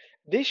out.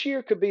 This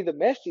year could be the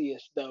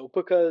messiest, though,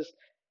 because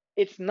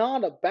it's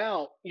not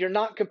about, you're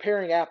not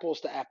comparing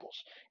apples to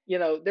apples.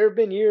 There have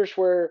been years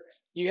where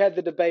you had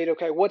the debate,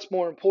 okay, what's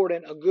more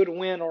important, a good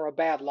win or a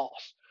bad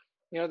loss?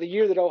 The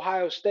year that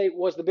Ohio State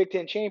was the Big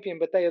Ten champion,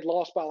 but they had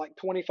lost by like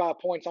 25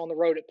 points on the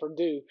road at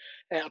Purdue,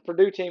 and a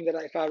Purdue team that,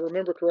 if I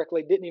remember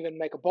correctly, didn't even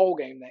make a bowl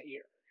game that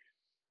year.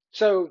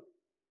 So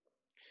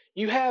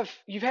you've had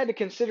to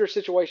consider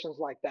situations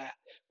like that,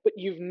 but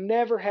you've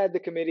never had the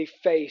committee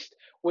faced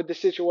with the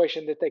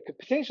situation that they could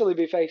potentially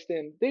be faced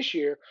in this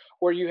year,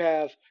 where you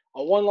have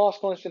a one-loss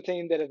Clemson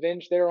team that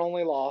avenged their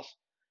only loss,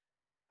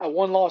 a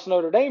one-loss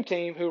Notre Dame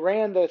team who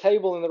ran the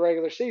table in the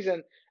regular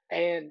season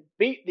and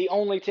beat the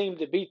only team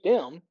to beat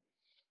them,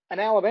 an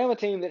Alabama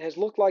team that has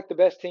looked like the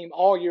best team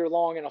all year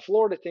long, and a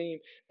Florida team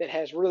that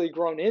has really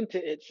grown into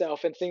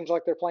itself and seems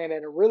like they're playing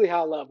at a really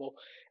high level.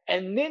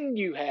 And then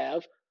you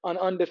have an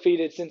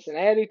undefeated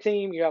Cincinnati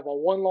team. You have a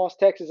one-loss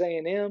Texas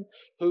A&M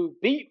who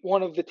beat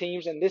one of the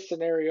teams in this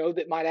scenario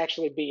that might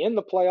actually be in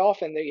the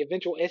playoff and the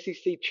eventual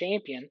SEC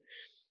champion,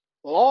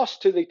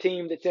 lost to the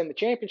team that's in the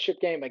championship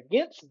game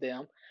against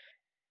them.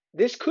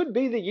 This could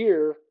be the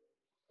year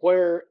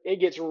where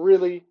it gets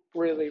really,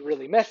 really,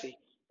 really messy.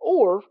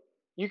 Or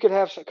you could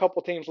have a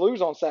couple teams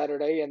lose on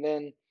Saturday and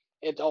then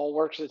it all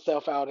works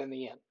itself out in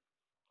the end.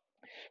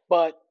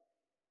 But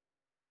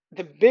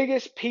the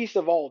biggest piece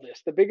of all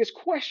this, the biggest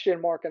question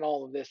mark in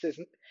all of this is,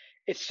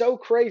 it's so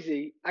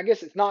crazy. I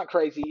guess it's not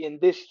crazy in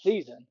this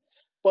season,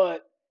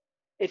 but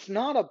it's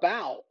not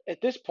about,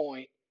 at this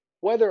point,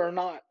 whether or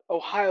not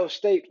Ohio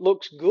State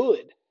looks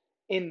good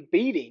in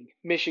beating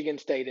Michigan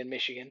State and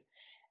Michigan.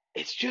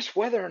 It's just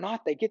whether or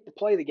not they get to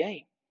play the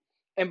game.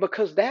 And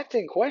because that's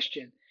in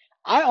question,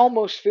 I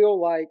almost feel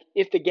like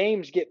if the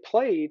games get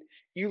played,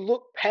 you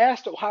look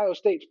past Ohio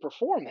State's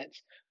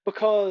performance,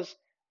 because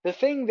the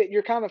thing that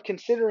you're kind of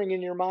considering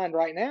in your mind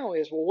right now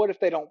is, well, what if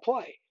they don't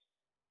play?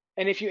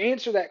 And if you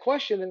answer that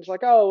question, then it's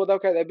like, oh, well,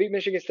 okay, they beat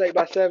Michigan State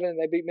by 7, and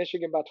they beat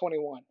Michigan by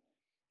 21.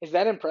 Is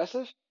that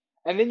impressive?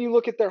 And then you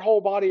look at their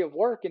whole body of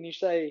work and you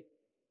say,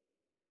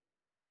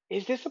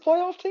 is this a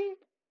playoff team?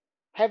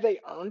 Have they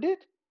earned it?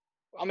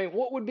 I mean,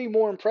 what would be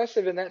more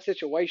impressive in that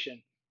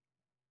situation?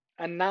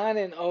 A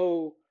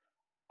 9-0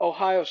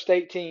 Ohio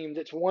State team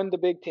that's won the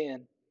Big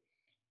Ten,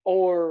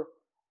 or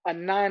a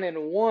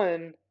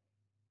 9-1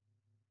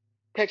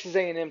 Texas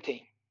A&M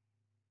team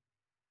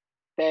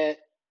that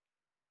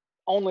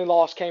only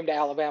loss came to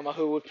Alabama,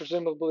 who would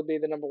presumably be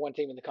the number one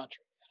team in the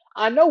country.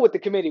 I know what the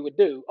committee would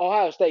do.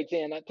 Ohio State's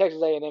in,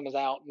 Texas A&M is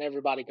out, and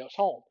everybody goes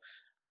home.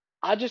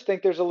 I just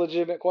think there's a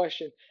legitimate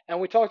question, and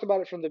we talked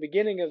about it from the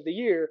beginning of the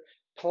year.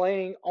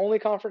 Playing only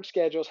conference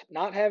schedules,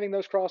 not having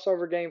those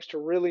crossover games to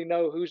really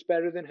know who's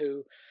better than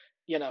who,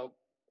 you know,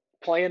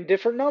 playing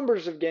different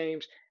numbers of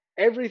games.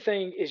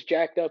 Everything is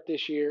jacked up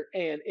this year,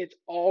 and it's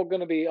all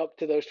going to be up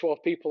to those 12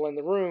 people in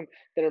the room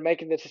that are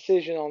making the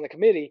decision on the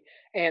committee.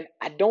 And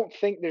I don't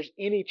think there's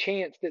any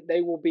chance that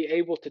they will be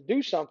able to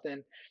do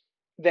something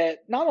that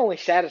not only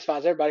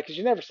satisfies everybody, because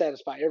you never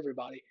satisfy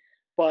everybody,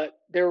 but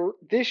they're,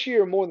 this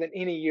year more than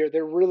any year,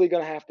 they're really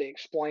going to have to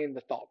explain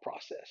the thought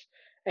process.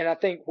 And I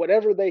think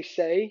whatever they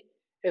say,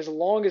 as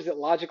long as it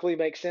logically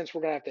makes sense,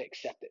 we're going to have to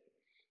accept it,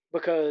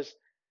 because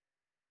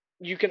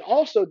you can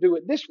also do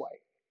it this way.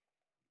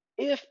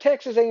 If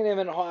Texas A&M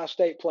and Ohio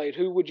State played,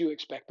 who would you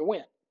expect to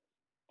win?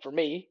 For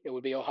me, it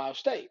would be Ohio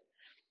State.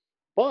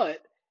 But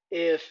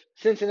if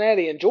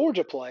Cincinnati and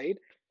Georgia played,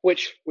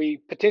 which we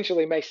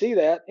potentially may see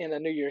that in a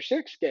New Year's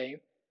Six game,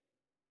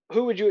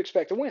 who would you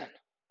expect to win?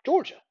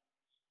 Georgia.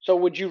 So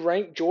would you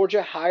rank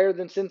Georgia higher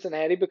than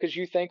Cincinnati because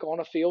you think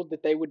on a field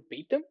that they would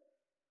beat them?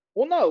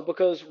 Well, no,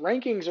 because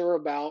rankings are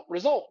about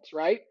results,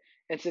 right?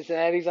 And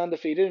Cincinnati's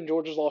undefeated and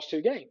Georgia's lost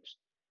 2 games.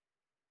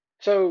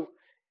 So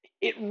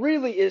it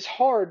really is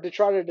hard to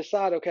try to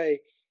decide, okay,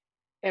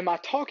 am I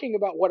talking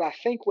about what I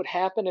think would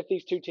happen if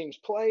these two teams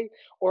play,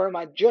 or am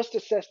I just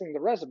assessing the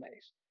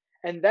resumes?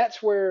 And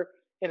that's where,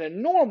 in a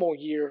normal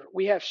year,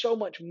 we have so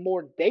much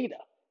more data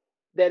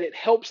that it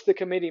helps the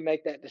committee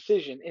make that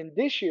decision. And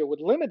this year, with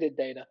limited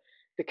data,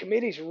 the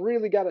committee's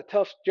really got a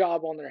tough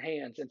job on their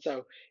hands. And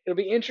so it'll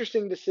be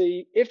interesting to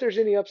see if there's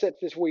any upsets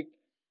this week,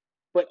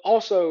 but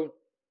also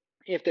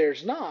if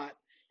there's not,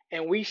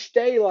 and we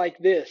stay like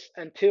this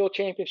until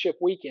championship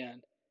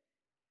weekend,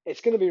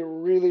 it's going to be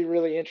really,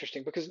 really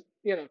interesting, because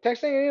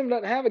Texas A&M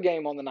doesn't have a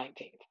game on the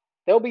 19th.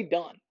 They'll be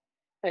done,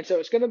 and so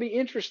it's going to be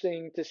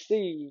interesting to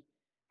see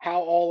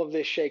how all of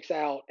this shakes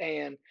out.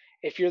 And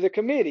if you're the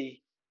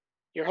committee,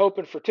 you're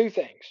hoping for two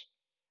things.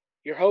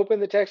 You're hoping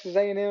that Texas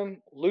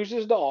A&M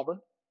loses to Auburn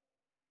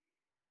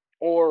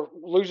or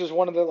loses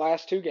one of the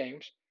last 2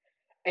 games,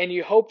 and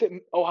you hope that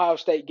Ohio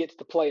State gets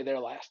to play their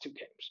last 2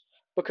 games,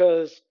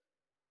 because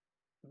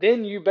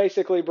then you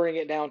basically bring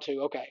it down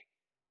to, okay,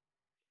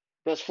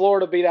 does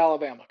Florida beat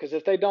Alabama? Because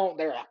if they don't,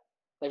 they're out.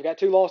 They've got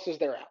 2 losses,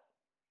 they're out.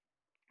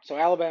 So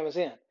Alabama's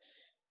in.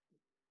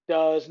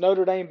 Does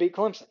Notre Dame beat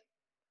Clemson?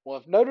 Well,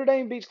 if Notre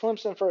Dame beats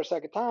Clemson for a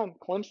second time,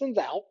 Clemson's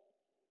out.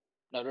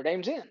 Notre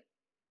Dame's in.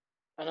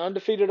 An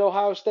undefeated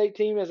Ohio State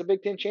team as a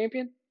Big Ten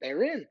champion,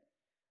 they're in.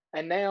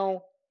 And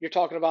now you're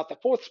talking about the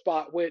 4th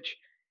spot, which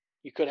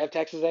You could have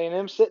Texas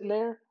A&M sitting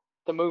there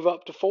to move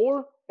up to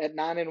 4 at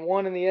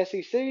 9-1 in the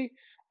SEC,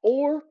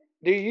 or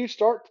do you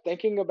start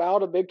thinking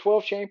about a Big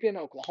 12 champion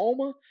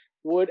Oklahoma?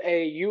 Would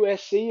a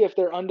USC, if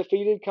they're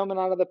undefeated coming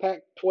out of the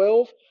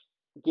Pac-12,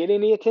 get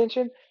any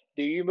attention?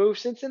 Do you move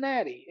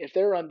Cincinnati if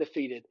they're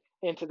undefeated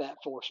into that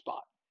 4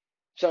 spot?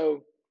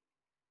 So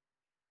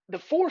the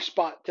 4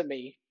 spot to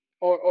me,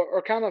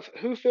 or kind of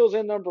who fills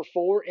in number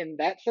 4 in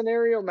that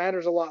scenario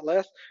matters a lot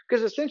less,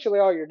 because essentially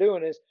all you're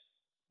doing is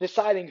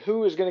deciding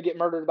who is going to get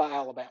murdered by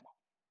Alabama.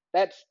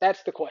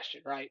 That's the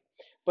question, right?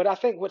 But I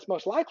think what's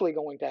most likely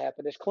going to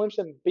happen is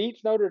Clemson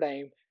beats Notre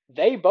Dame.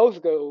 They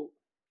both go.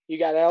 You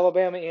got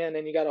Alabama in,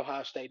 and you got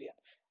Ohio State in.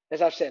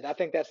 As I've said, I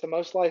think that's the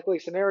most likely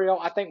scenario.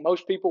 I think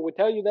most people would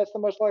tell you that's the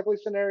most likely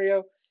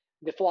scenario.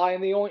 The fly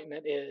in the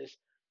ointment is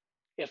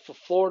if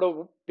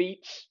Florida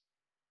beats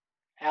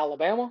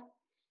Alabama,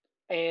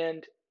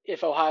 and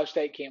if Ohio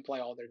State can't play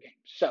all their games.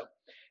 So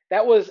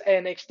that was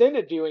an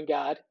extended viewing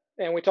guide,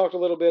 and we talked a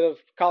little bit of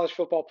college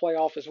football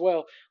playoff as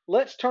well.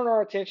 Let's turn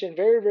our attention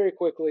very, very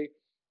quickly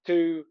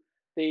to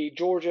the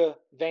Georgia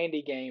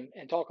Vandy game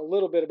and talk a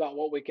little bit about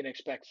what we can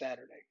expect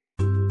Saturday.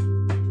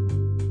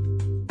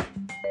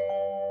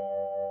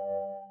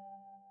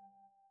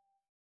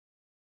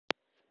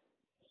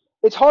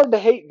 It's hard to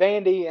hate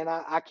Vandy, and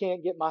I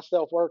can't get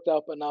myself worked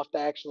up enough to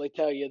actually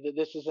tell you that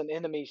this is an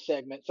enemy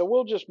segment. So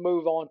we'll just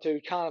move on to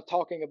kind of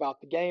talking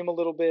about the game a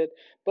little bit.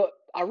 But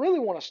I really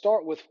want to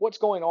start with what's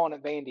going on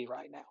at Vandy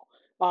right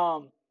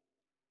now.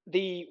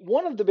 The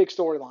one of the big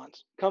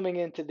storylines coming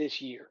into this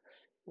year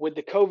with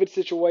the COVID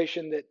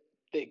situation that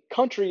the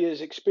country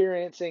is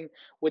experiencing,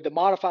 with the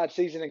modified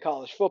season in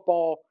college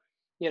football,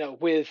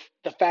 with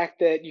the fact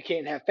that you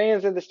can't have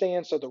fans in the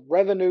stands, so the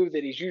revenue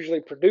that is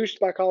usually produced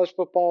by college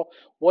football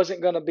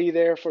wasn't going to be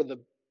there for the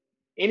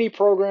any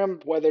program,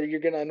 whether you're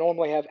going to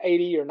normally have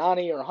 80 or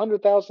 90 or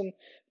 100,000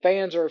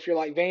 fans, or if you're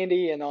like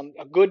Vandy and on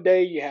a good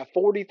day you have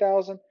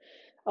 40,000.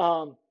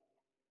 Um,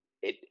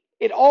 it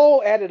it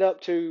all added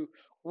up to,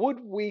 would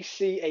we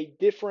see a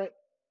different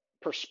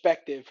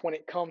perspective when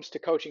it comes to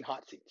coaching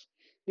hot seats?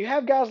 You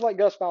have guys like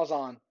Gus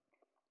Malzahn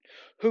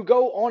who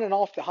go on and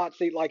off the hot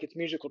seat like it's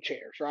musical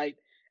chairs, right?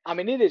 I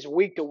mean, it is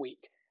week to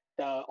week.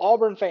 The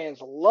Auburn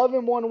fans love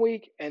him one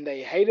week and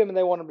they hate him and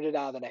they want him to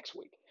die the next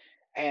week.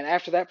 And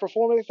after that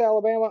performance against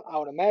Alabama, I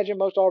would imagine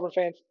most Auburn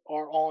fans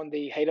are on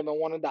the hate him and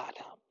want to die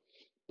time.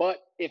 But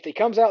if he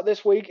comes out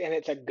this week and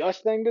it's a Gus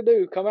thing to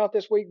do, come out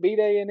this week, beat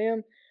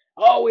A&M,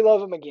 oh, we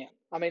love him again.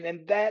 I mean,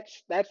 and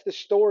that's the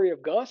story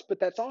of Gus, but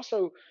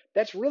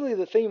that's really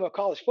the theme of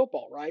college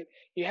football, right?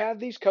 You have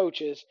these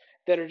coaches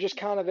that are just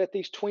kind of at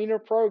these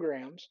tweener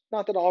programs.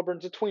 Not that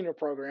Auburn's a tweener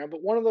program,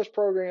 but one of those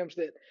programs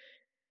that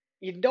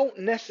you don't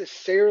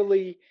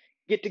necessarily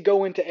get to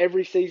go into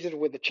every season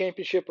with a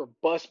championship or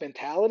bust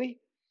mentality,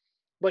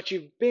 but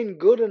you've been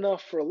good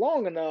enough for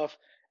long enough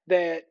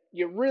that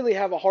you really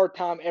have a hard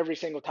time every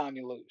single time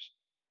you lose.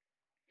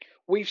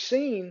 We've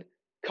seen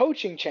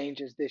coaching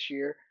changes this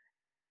year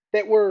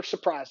that were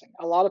surprising.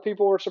 A lot of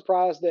people were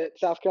surprised that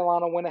South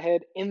Carolina went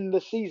ahead in the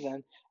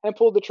season and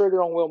pulled the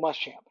trigger on Will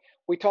Muschamp.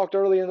 We talked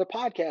earlier in the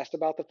podcast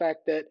about the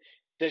fact that,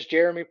 does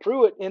Jeremy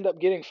Pruitt end up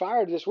getting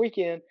fired this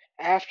weekend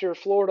after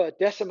Florida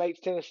decimates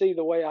Tennessee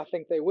the way I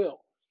think they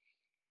will?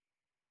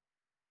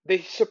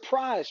 The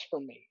surprise for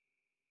me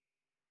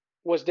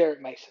was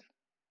Derek Mason.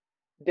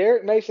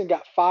 Derek Mason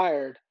got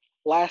fired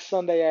last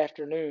Sunday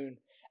afternoon,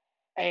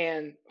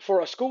 and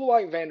for a school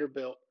like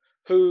Vanderbilt,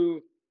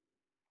 who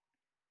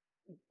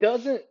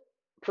doesn't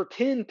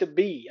pretend to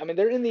be, I mean,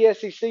 they're in the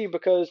SEC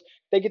because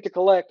they get to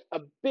collect a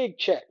big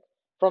check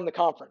from the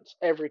conference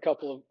every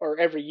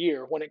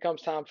year when it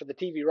comes time for the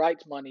TV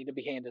rights money to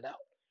be handed out.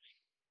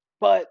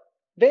 But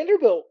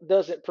Vanderbilt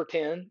doesn't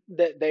pretend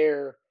that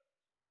they're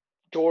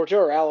Georgia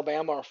or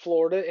Alabama or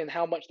Florida in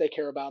how much they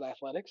care about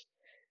athletics.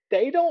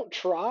 They don't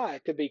try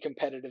to be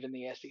competitive in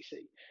the SEC.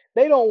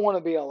 They don't want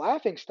to be a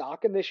laughing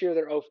stock, and this year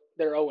they're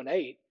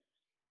 0-8.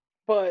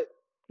 But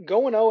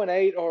going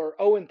 0-8 or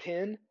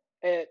 0-10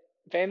 at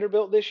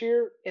Vanderbilt this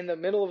year in the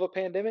middle of a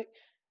pandemic,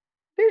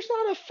 there's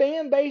not a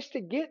fan base to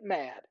get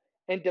mad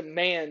and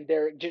demand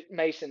Derek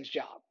Mason's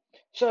job.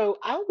 So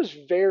I was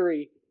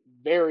very,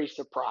 very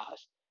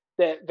surprised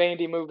that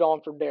Vandy moved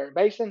on from Derek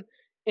Mason.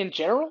 In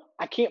general,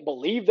 I can't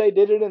believe they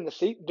did it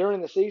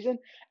during the season,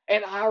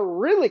 and I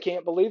really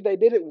can't believe they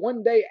did it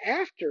one day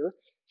after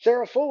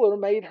Sarah Fuller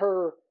made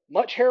her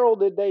much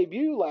heralded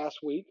debut last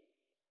week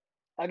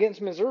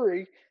against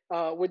Missouri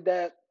with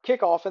that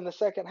kickoff in the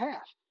second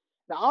half.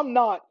 Now, I'm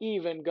not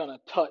even going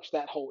to touch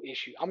that whole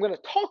issue. I'm going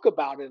to talk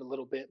about it a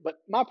little bit, but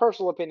my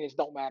personal opinions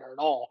don't matter at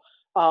all.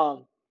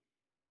 Um,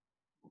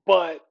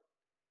 but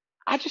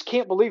I just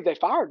can't believe they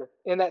fired her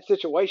in that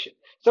situation.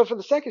 So for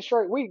the second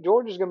straight week,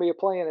 Georgia's going to be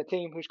playing a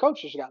team whose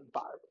coach has gotten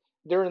fired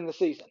during the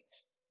season,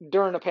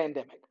 during a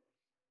pandemic,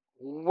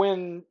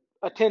 when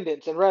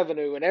attendance and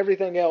revenue and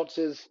everything else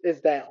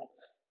is down.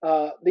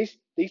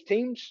 These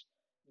teams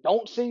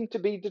don't seem to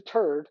be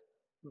deterred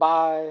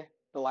by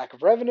the lack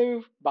of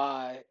revenue,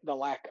 by the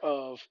lack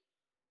of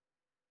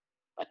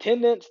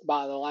attendance,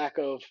 by the lack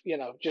of,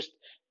 just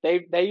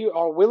they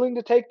are willing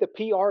to take the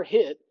PR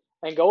hit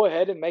and go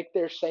ahead and make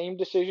their same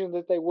decision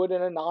that they would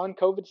in a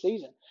non-COVID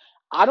season.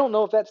 I don't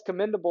know if that's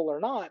commendable or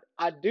not.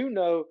 I do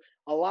know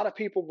a lot of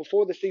people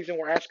before the season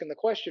were asking the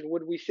question,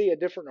 would we see a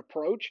different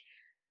approach?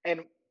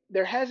 And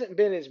there hasn't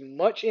been as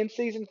much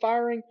in-season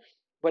firing,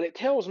 but it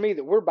tells me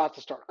that we're about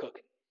to start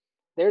cooking.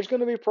 There's going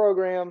to be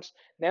programs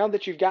now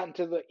that you've gotten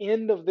to the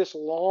end of this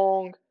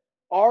long,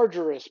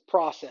 arduous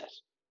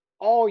process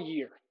all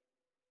year.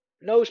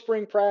 No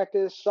spring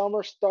practice,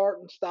 summer start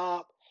and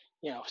stop,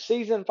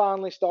 season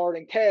finally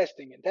starting,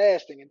 testing and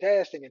testing and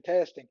testing and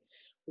testing.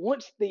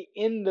 Once the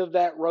end of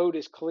that road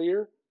is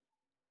clear,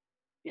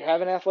 you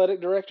have an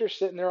athletic director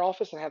sit in their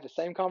office and have the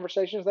same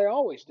conversations they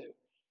always do.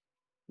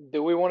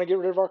 Do we want to get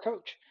rid of our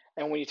coach?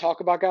 And when you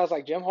talk about guys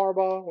like Jim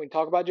Harbaugh, when you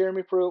talk about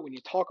Jeremy Pruitt, when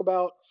you talk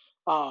about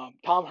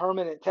Tom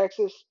Herman at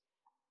Texas,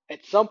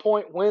 at some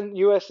point when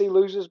USC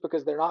loses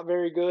because they're not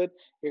very good,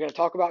 you're going to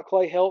talk about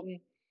Clay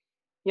Helton.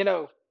 You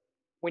know,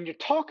 when you're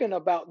talking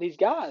about these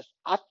guys,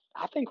 I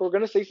think we're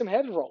going to see some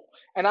heads roll.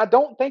 And I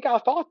don't think I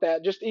thought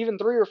that just even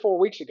 3 or 4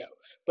 weeks ago.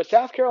 But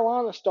South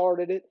Carolina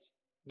started it.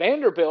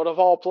 Vanderbilt, of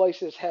all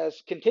places,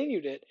 has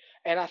continued it.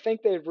 And I think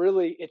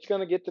it's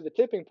going to get to the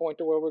tipping point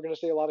to where we're going to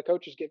see a lot of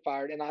coaches get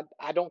fired. And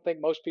I don't think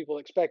most people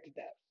expected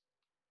that.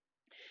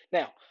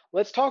 Now,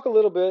 let's talk a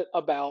little bit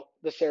about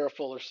the Sarah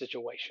Fuller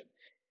situation.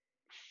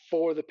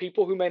 For the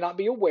people who may not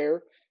be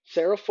aware,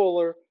 Sarah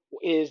Fuller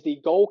is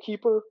the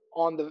goalkeeper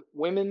on the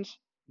women's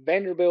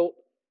Vanderbilt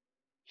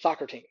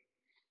soccer team.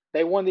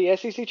 They won the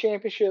SEC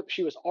championship.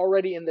 She was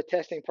already in the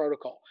testing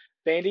protocol.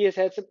 Vandy has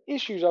had some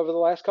issues over the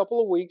last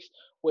couple of weeks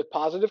with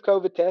positive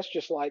COVID tests,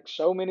 just like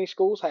so many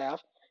schools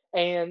have,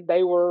 and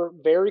they were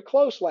very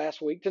close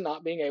last week to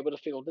not being able to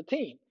field the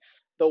team.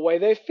 The way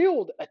they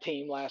fielded a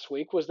team last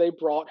week was they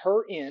brought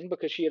her in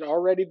because she had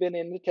already been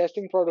in the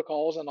testing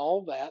protocols and all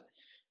of that.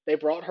 They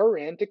brought her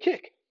in to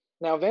kick.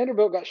 Now,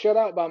 Vanderbilt got shut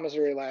out by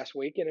Missouri last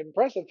week in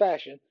impressive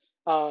fashion.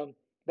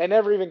 They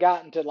never even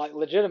got into like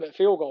legitimate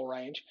field goal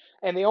range.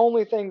 And the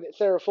only thing that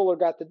Sarah Fuller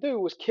got to do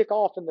was kick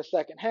off in the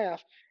second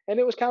half. And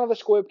it was kind of a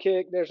squib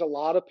kick. There's a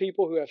lot of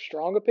people who have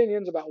strong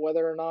opinions about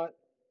whether or not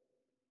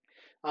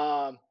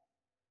um,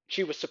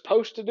 she was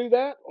supposed to do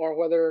that or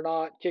whether or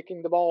not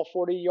kicking the ball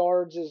 40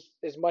 yards is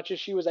as much as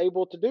she was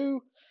able to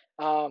do.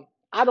 I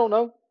don't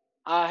know.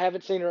 I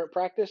haven't seen her at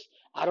practice.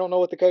 I don't know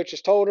what the coach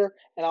has told her.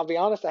 And I'll be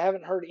honest, I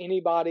haven't heard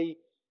anybody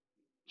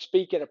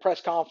speak at a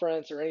press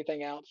conference or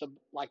anything else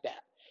like that.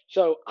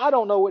 So I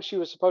don't know what she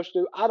was supposed to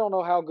do. I don't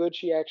know how good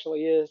she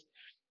actually is.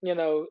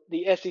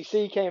 The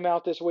SEC came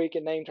out this week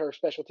and named her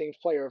Special Teams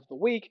Player of the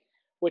Week,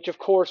 which of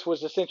course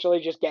was essentially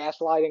just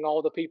gaslighting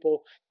all the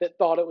people that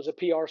thought it was a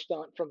PR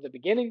stunt from the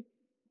beginning.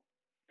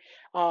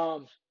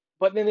 Um,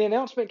 but then the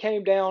announcement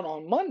came down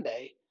on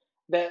Monday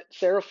that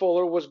Sarah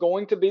Fuller was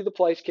going to be the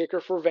place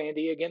kicker for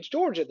Vandy against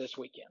Georgia this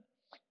weekend.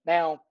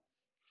 Now,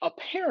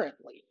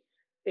 apparently,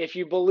 if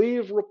you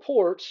believe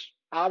reports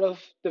out of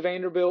the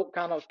Vanderbilt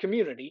kind of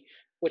community,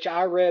 which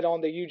I read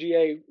on the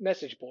UGA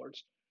message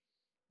boards,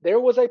 there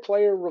was a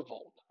player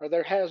revolt, or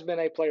there has been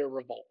a player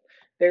revolt.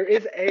 There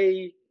is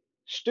a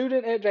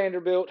student at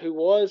Vanderbilt who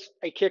was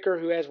a kicker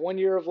who has 1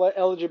 year of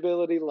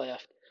eligibility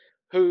left,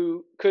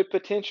 who could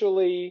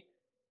potentially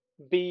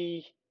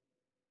be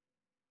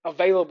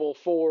available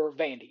for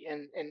Vandy.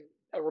 And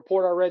a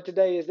report I read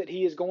today is that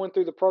he is going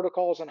through the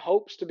protocols and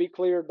hopes to be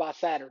cleared by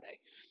Saturday.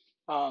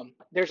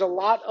 There's a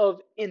lot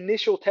of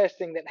initial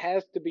testing that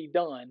has to be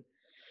done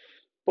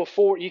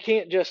before you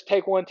can't just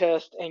take one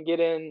test and get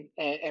in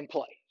and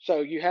play.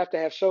 So you have to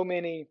have so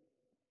many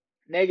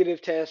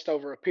negative tests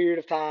over a period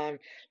of time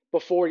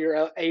before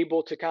you're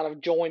able to kind of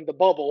join the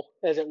bubble,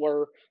 as it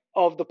were,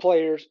 of the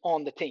players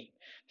on the team.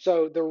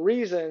 So the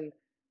reason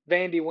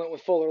Vandy went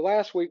with Fuller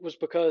last week was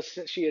because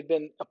since she had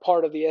been a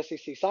part of the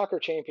SEC soccer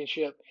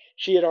championship,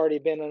 she had already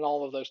been in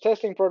all of those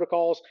testing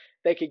protocols.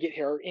 They could get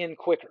her in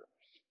quicker.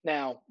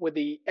 Now, with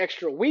the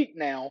extra week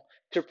now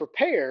to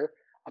prepare,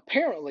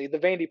 apparently the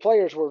Vandy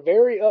players were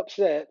very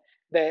upset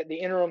that the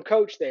interim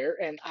coach there,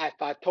 and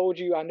if I told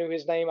you I knew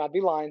his name, I'd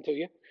be lying to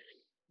you,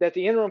 that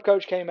the interim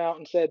coach came out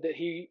and said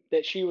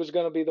that she was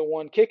going to be the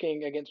one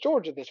kicking against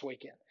Georgia this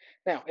weekend.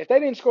 Now, if they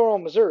didn't score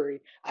on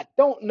Missouri, I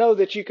don't know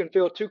that you can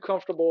feel too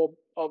comfortable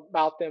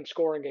about them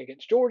scoring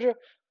against Georgia,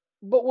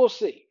 but we'll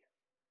see.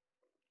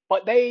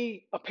 But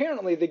they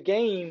apparently the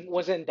game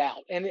was in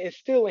doubt and it's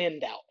still in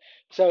doubt.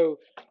 So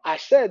I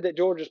said that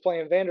Georgia's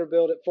playing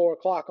Vanderbilt at 4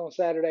 o'clock on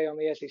Saturday on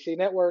the SEC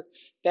network.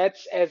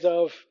 That's as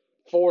of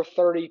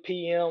 4:30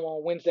 p.m.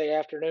 on Wednesday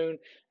afternoon,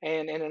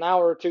 and in an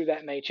hour or two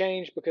that may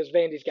change because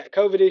Vandy's got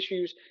COVID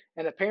issues,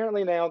 and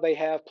apparently now they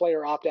have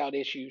player opt-out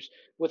issues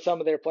with some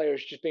of their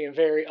players just being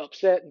very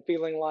upset and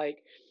feeling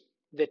like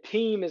the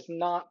team is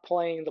not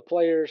playing the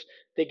players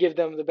that give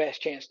them the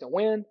best chance to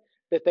win,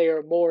 that they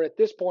are more at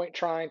this point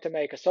trying to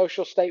make a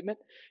social statement.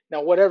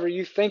 Now, whatever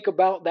you think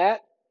about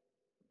that,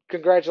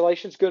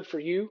 congratulations, good for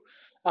you.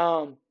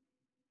 Um,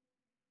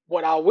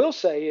 what I will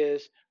say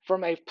is,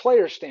 from a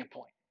player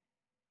standpoint,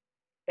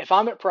 if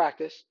I'm at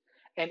practice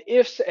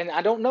And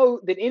I don't know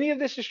that any of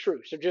this is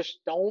true, so just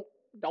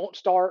don't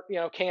start,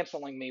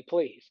 canceling me,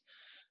 please.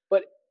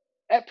 But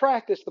at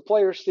practice, the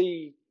players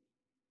see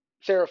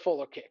Sarah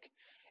Fuller kick.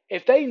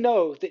 If they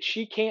know that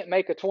she can't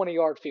make a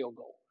 20-yard field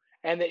goal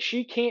and that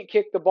she can't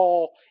kick the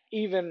ball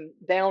even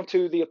down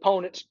to the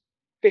opponent's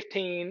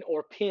 15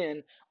 or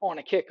pin on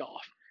a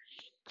kickoff,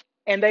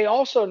 and they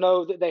also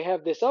know that they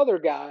have this other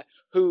guy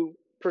who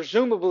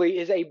presumably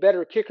is a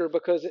better kicker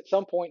because at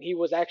some point he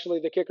was actually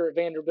the kicker at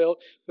Vanderbilt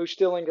who's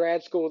still in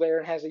grad school there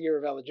and has a year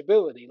of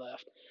eligibility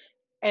left.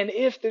 And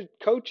if the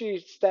coaching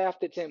staff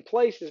that's in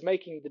place is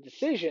making the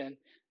decision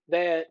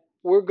that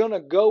we're going to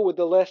go with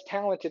the less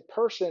talented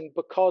person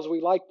because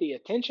we like the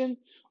attention,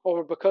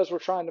 or because we're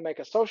trying to make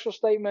a social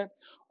statement,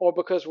 or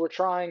because we're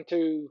trying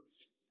to,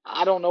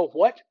 I don't know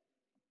what,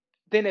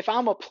 then if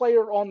I'm a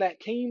player on that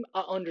team,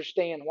 I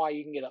understand why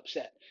you can get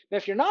upset. Now,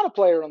 if you're not a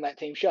player on that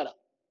team, shut up.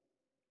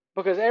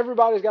 Because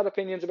everybody's got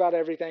opinions about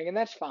everything, and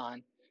that's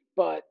fine.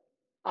 But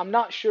I'm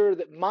not sure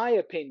that my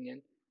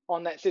opinion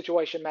on that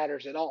situation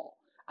matters at all.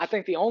 I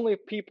think the only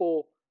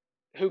people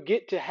who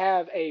get to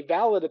have a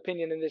valid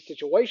opinion in this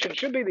situation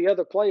should be the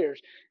other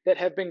players that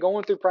have been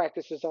going through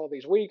practices all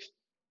these weeks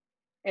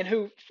and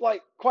who,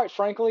 like, quite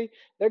frankly,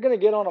 they're going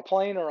to get on a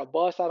plane or a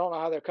bus. I don't know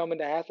how they're coming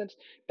to Athens.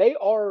 They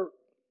are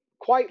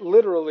quite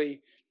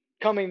literally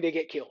coming to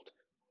get killed.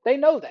 They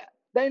know that.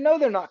 They know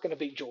they're not going to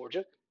beat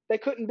Georgia. They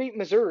couldn't beat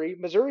Missouri.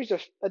 Missouri's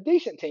a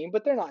decent team,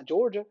 but they're not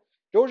Georgia.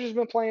 Georgia's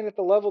been playing at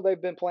the level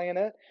they've been playing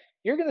at.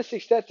 You're going to see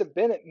Stetson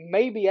Bennett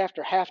maybe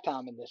after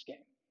halftime in this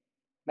game.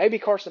 Maybe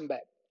Carson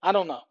Beck. I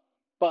don't know.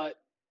 But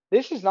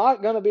this is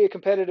not going to be a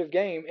competitive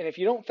game. And if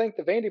you don't think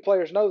the Vandy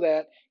players know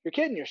that, you're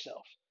kidding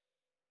yourself.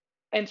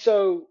 And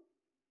so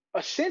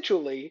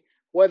essentially,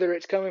 whether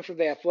it's coming from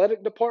the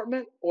athletic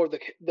department or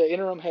the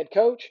interim head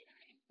coach,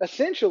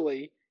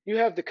 essentially you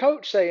have the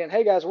coach saying,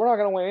 "Hey guys, we're not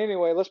going to win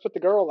anyway. Let's put the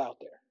girl out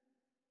there."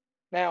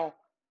 Now,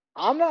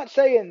 I'm not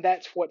saying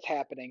that's what's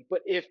happening,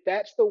 but if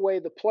that's the way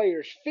the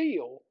players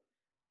feel,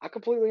 I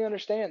completely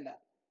understand that.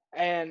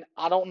 And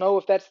I don't know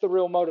if that's the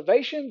real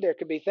motivation. There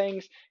could be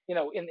things,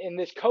 in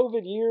this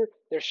COVID year,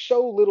 there's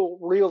so little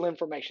real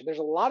information. There's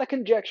a lot of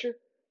conjecture,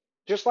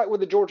 just like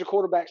with the Georgia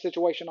quarterback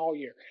situation all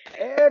year.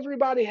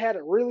 Everybody had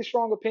a really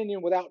strong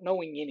opinion without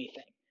knowing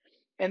anything.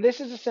 And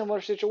this is a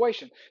similar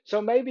situation.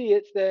 So maybe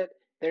it's that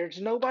there's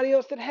nobody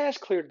else that has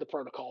cleared the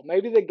protocol.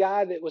 Maybe the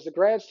guy that was a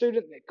grad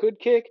student that could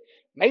kick,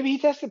 maybe he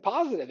tested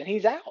positive and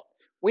he's out.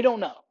 We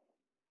don't know.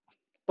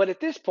 But at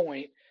this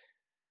point,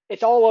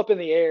 it's all up in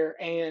the air.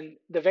 And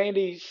the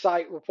Vandy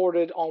site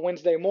reported on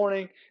Wednesday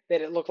morning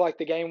that it looked like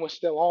the game was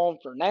still on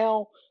for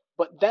now.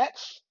 But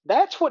that's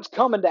what's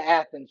coming to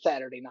Athens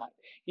Saturday night.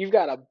 You've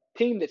got a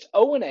team that's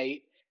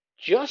 0-8,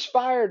 just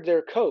fired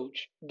their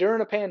coach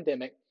during a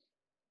pandemic,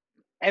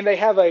 and they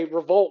have a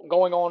revolt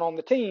going on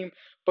the team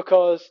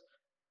because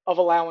of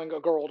allowing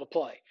a girl to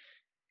play.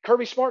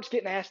 Kirby Smart's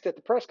getting asked at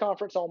the press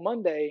conference on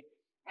Monday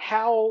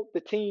how the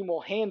team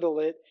will handle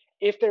it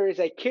if there is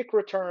a kick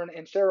return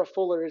and Sarah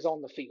Fuller is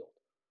on the field.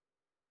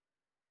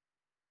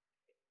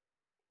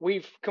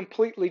 We've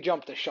completely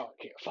jumped the shark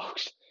here,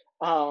 folks.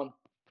 Um,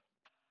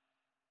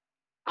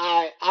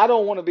 I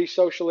don't want to be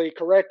socially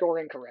correct or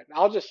incorrect.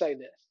 I'll just say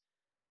this: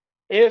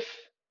 if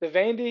the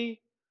Vandy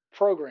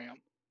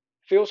program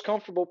feels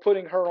comfortable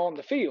putting her on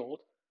the field,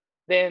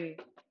 then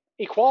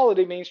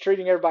equality means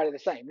treating everybody the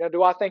same. Now,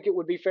 do I think it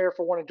would be fair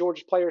for one of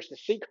Georgia's players to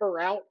seek her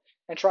out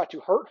and try to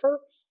hurt her?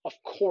 Of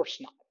course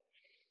not.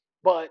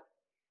 But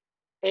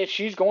if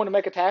she's going to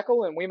make a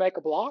tackle and we make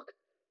a block,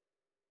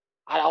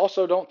 I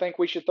also don't think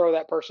we should throw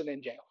that person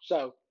in jail.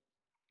 So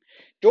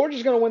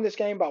Georgia's going to win this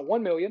game by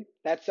 1 million.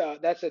 That's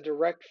a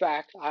direct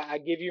fact. I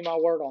give you my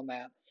word on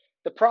that.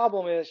 The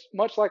problem is,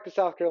 much like the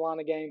South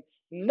Carolina game,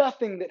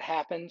 nothing that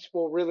happens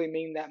will really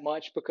mean that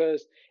much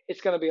because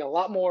it's going to be a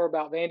lot more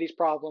about Vandy's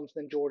problems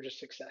than Georgia's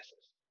successes.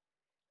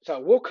 So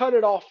we'll cut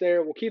it off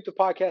there. We'll keep the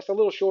podcast a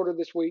little shorter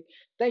this week.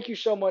 Thank you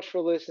so much for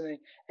listening.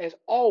 As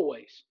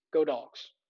always, go Dogs.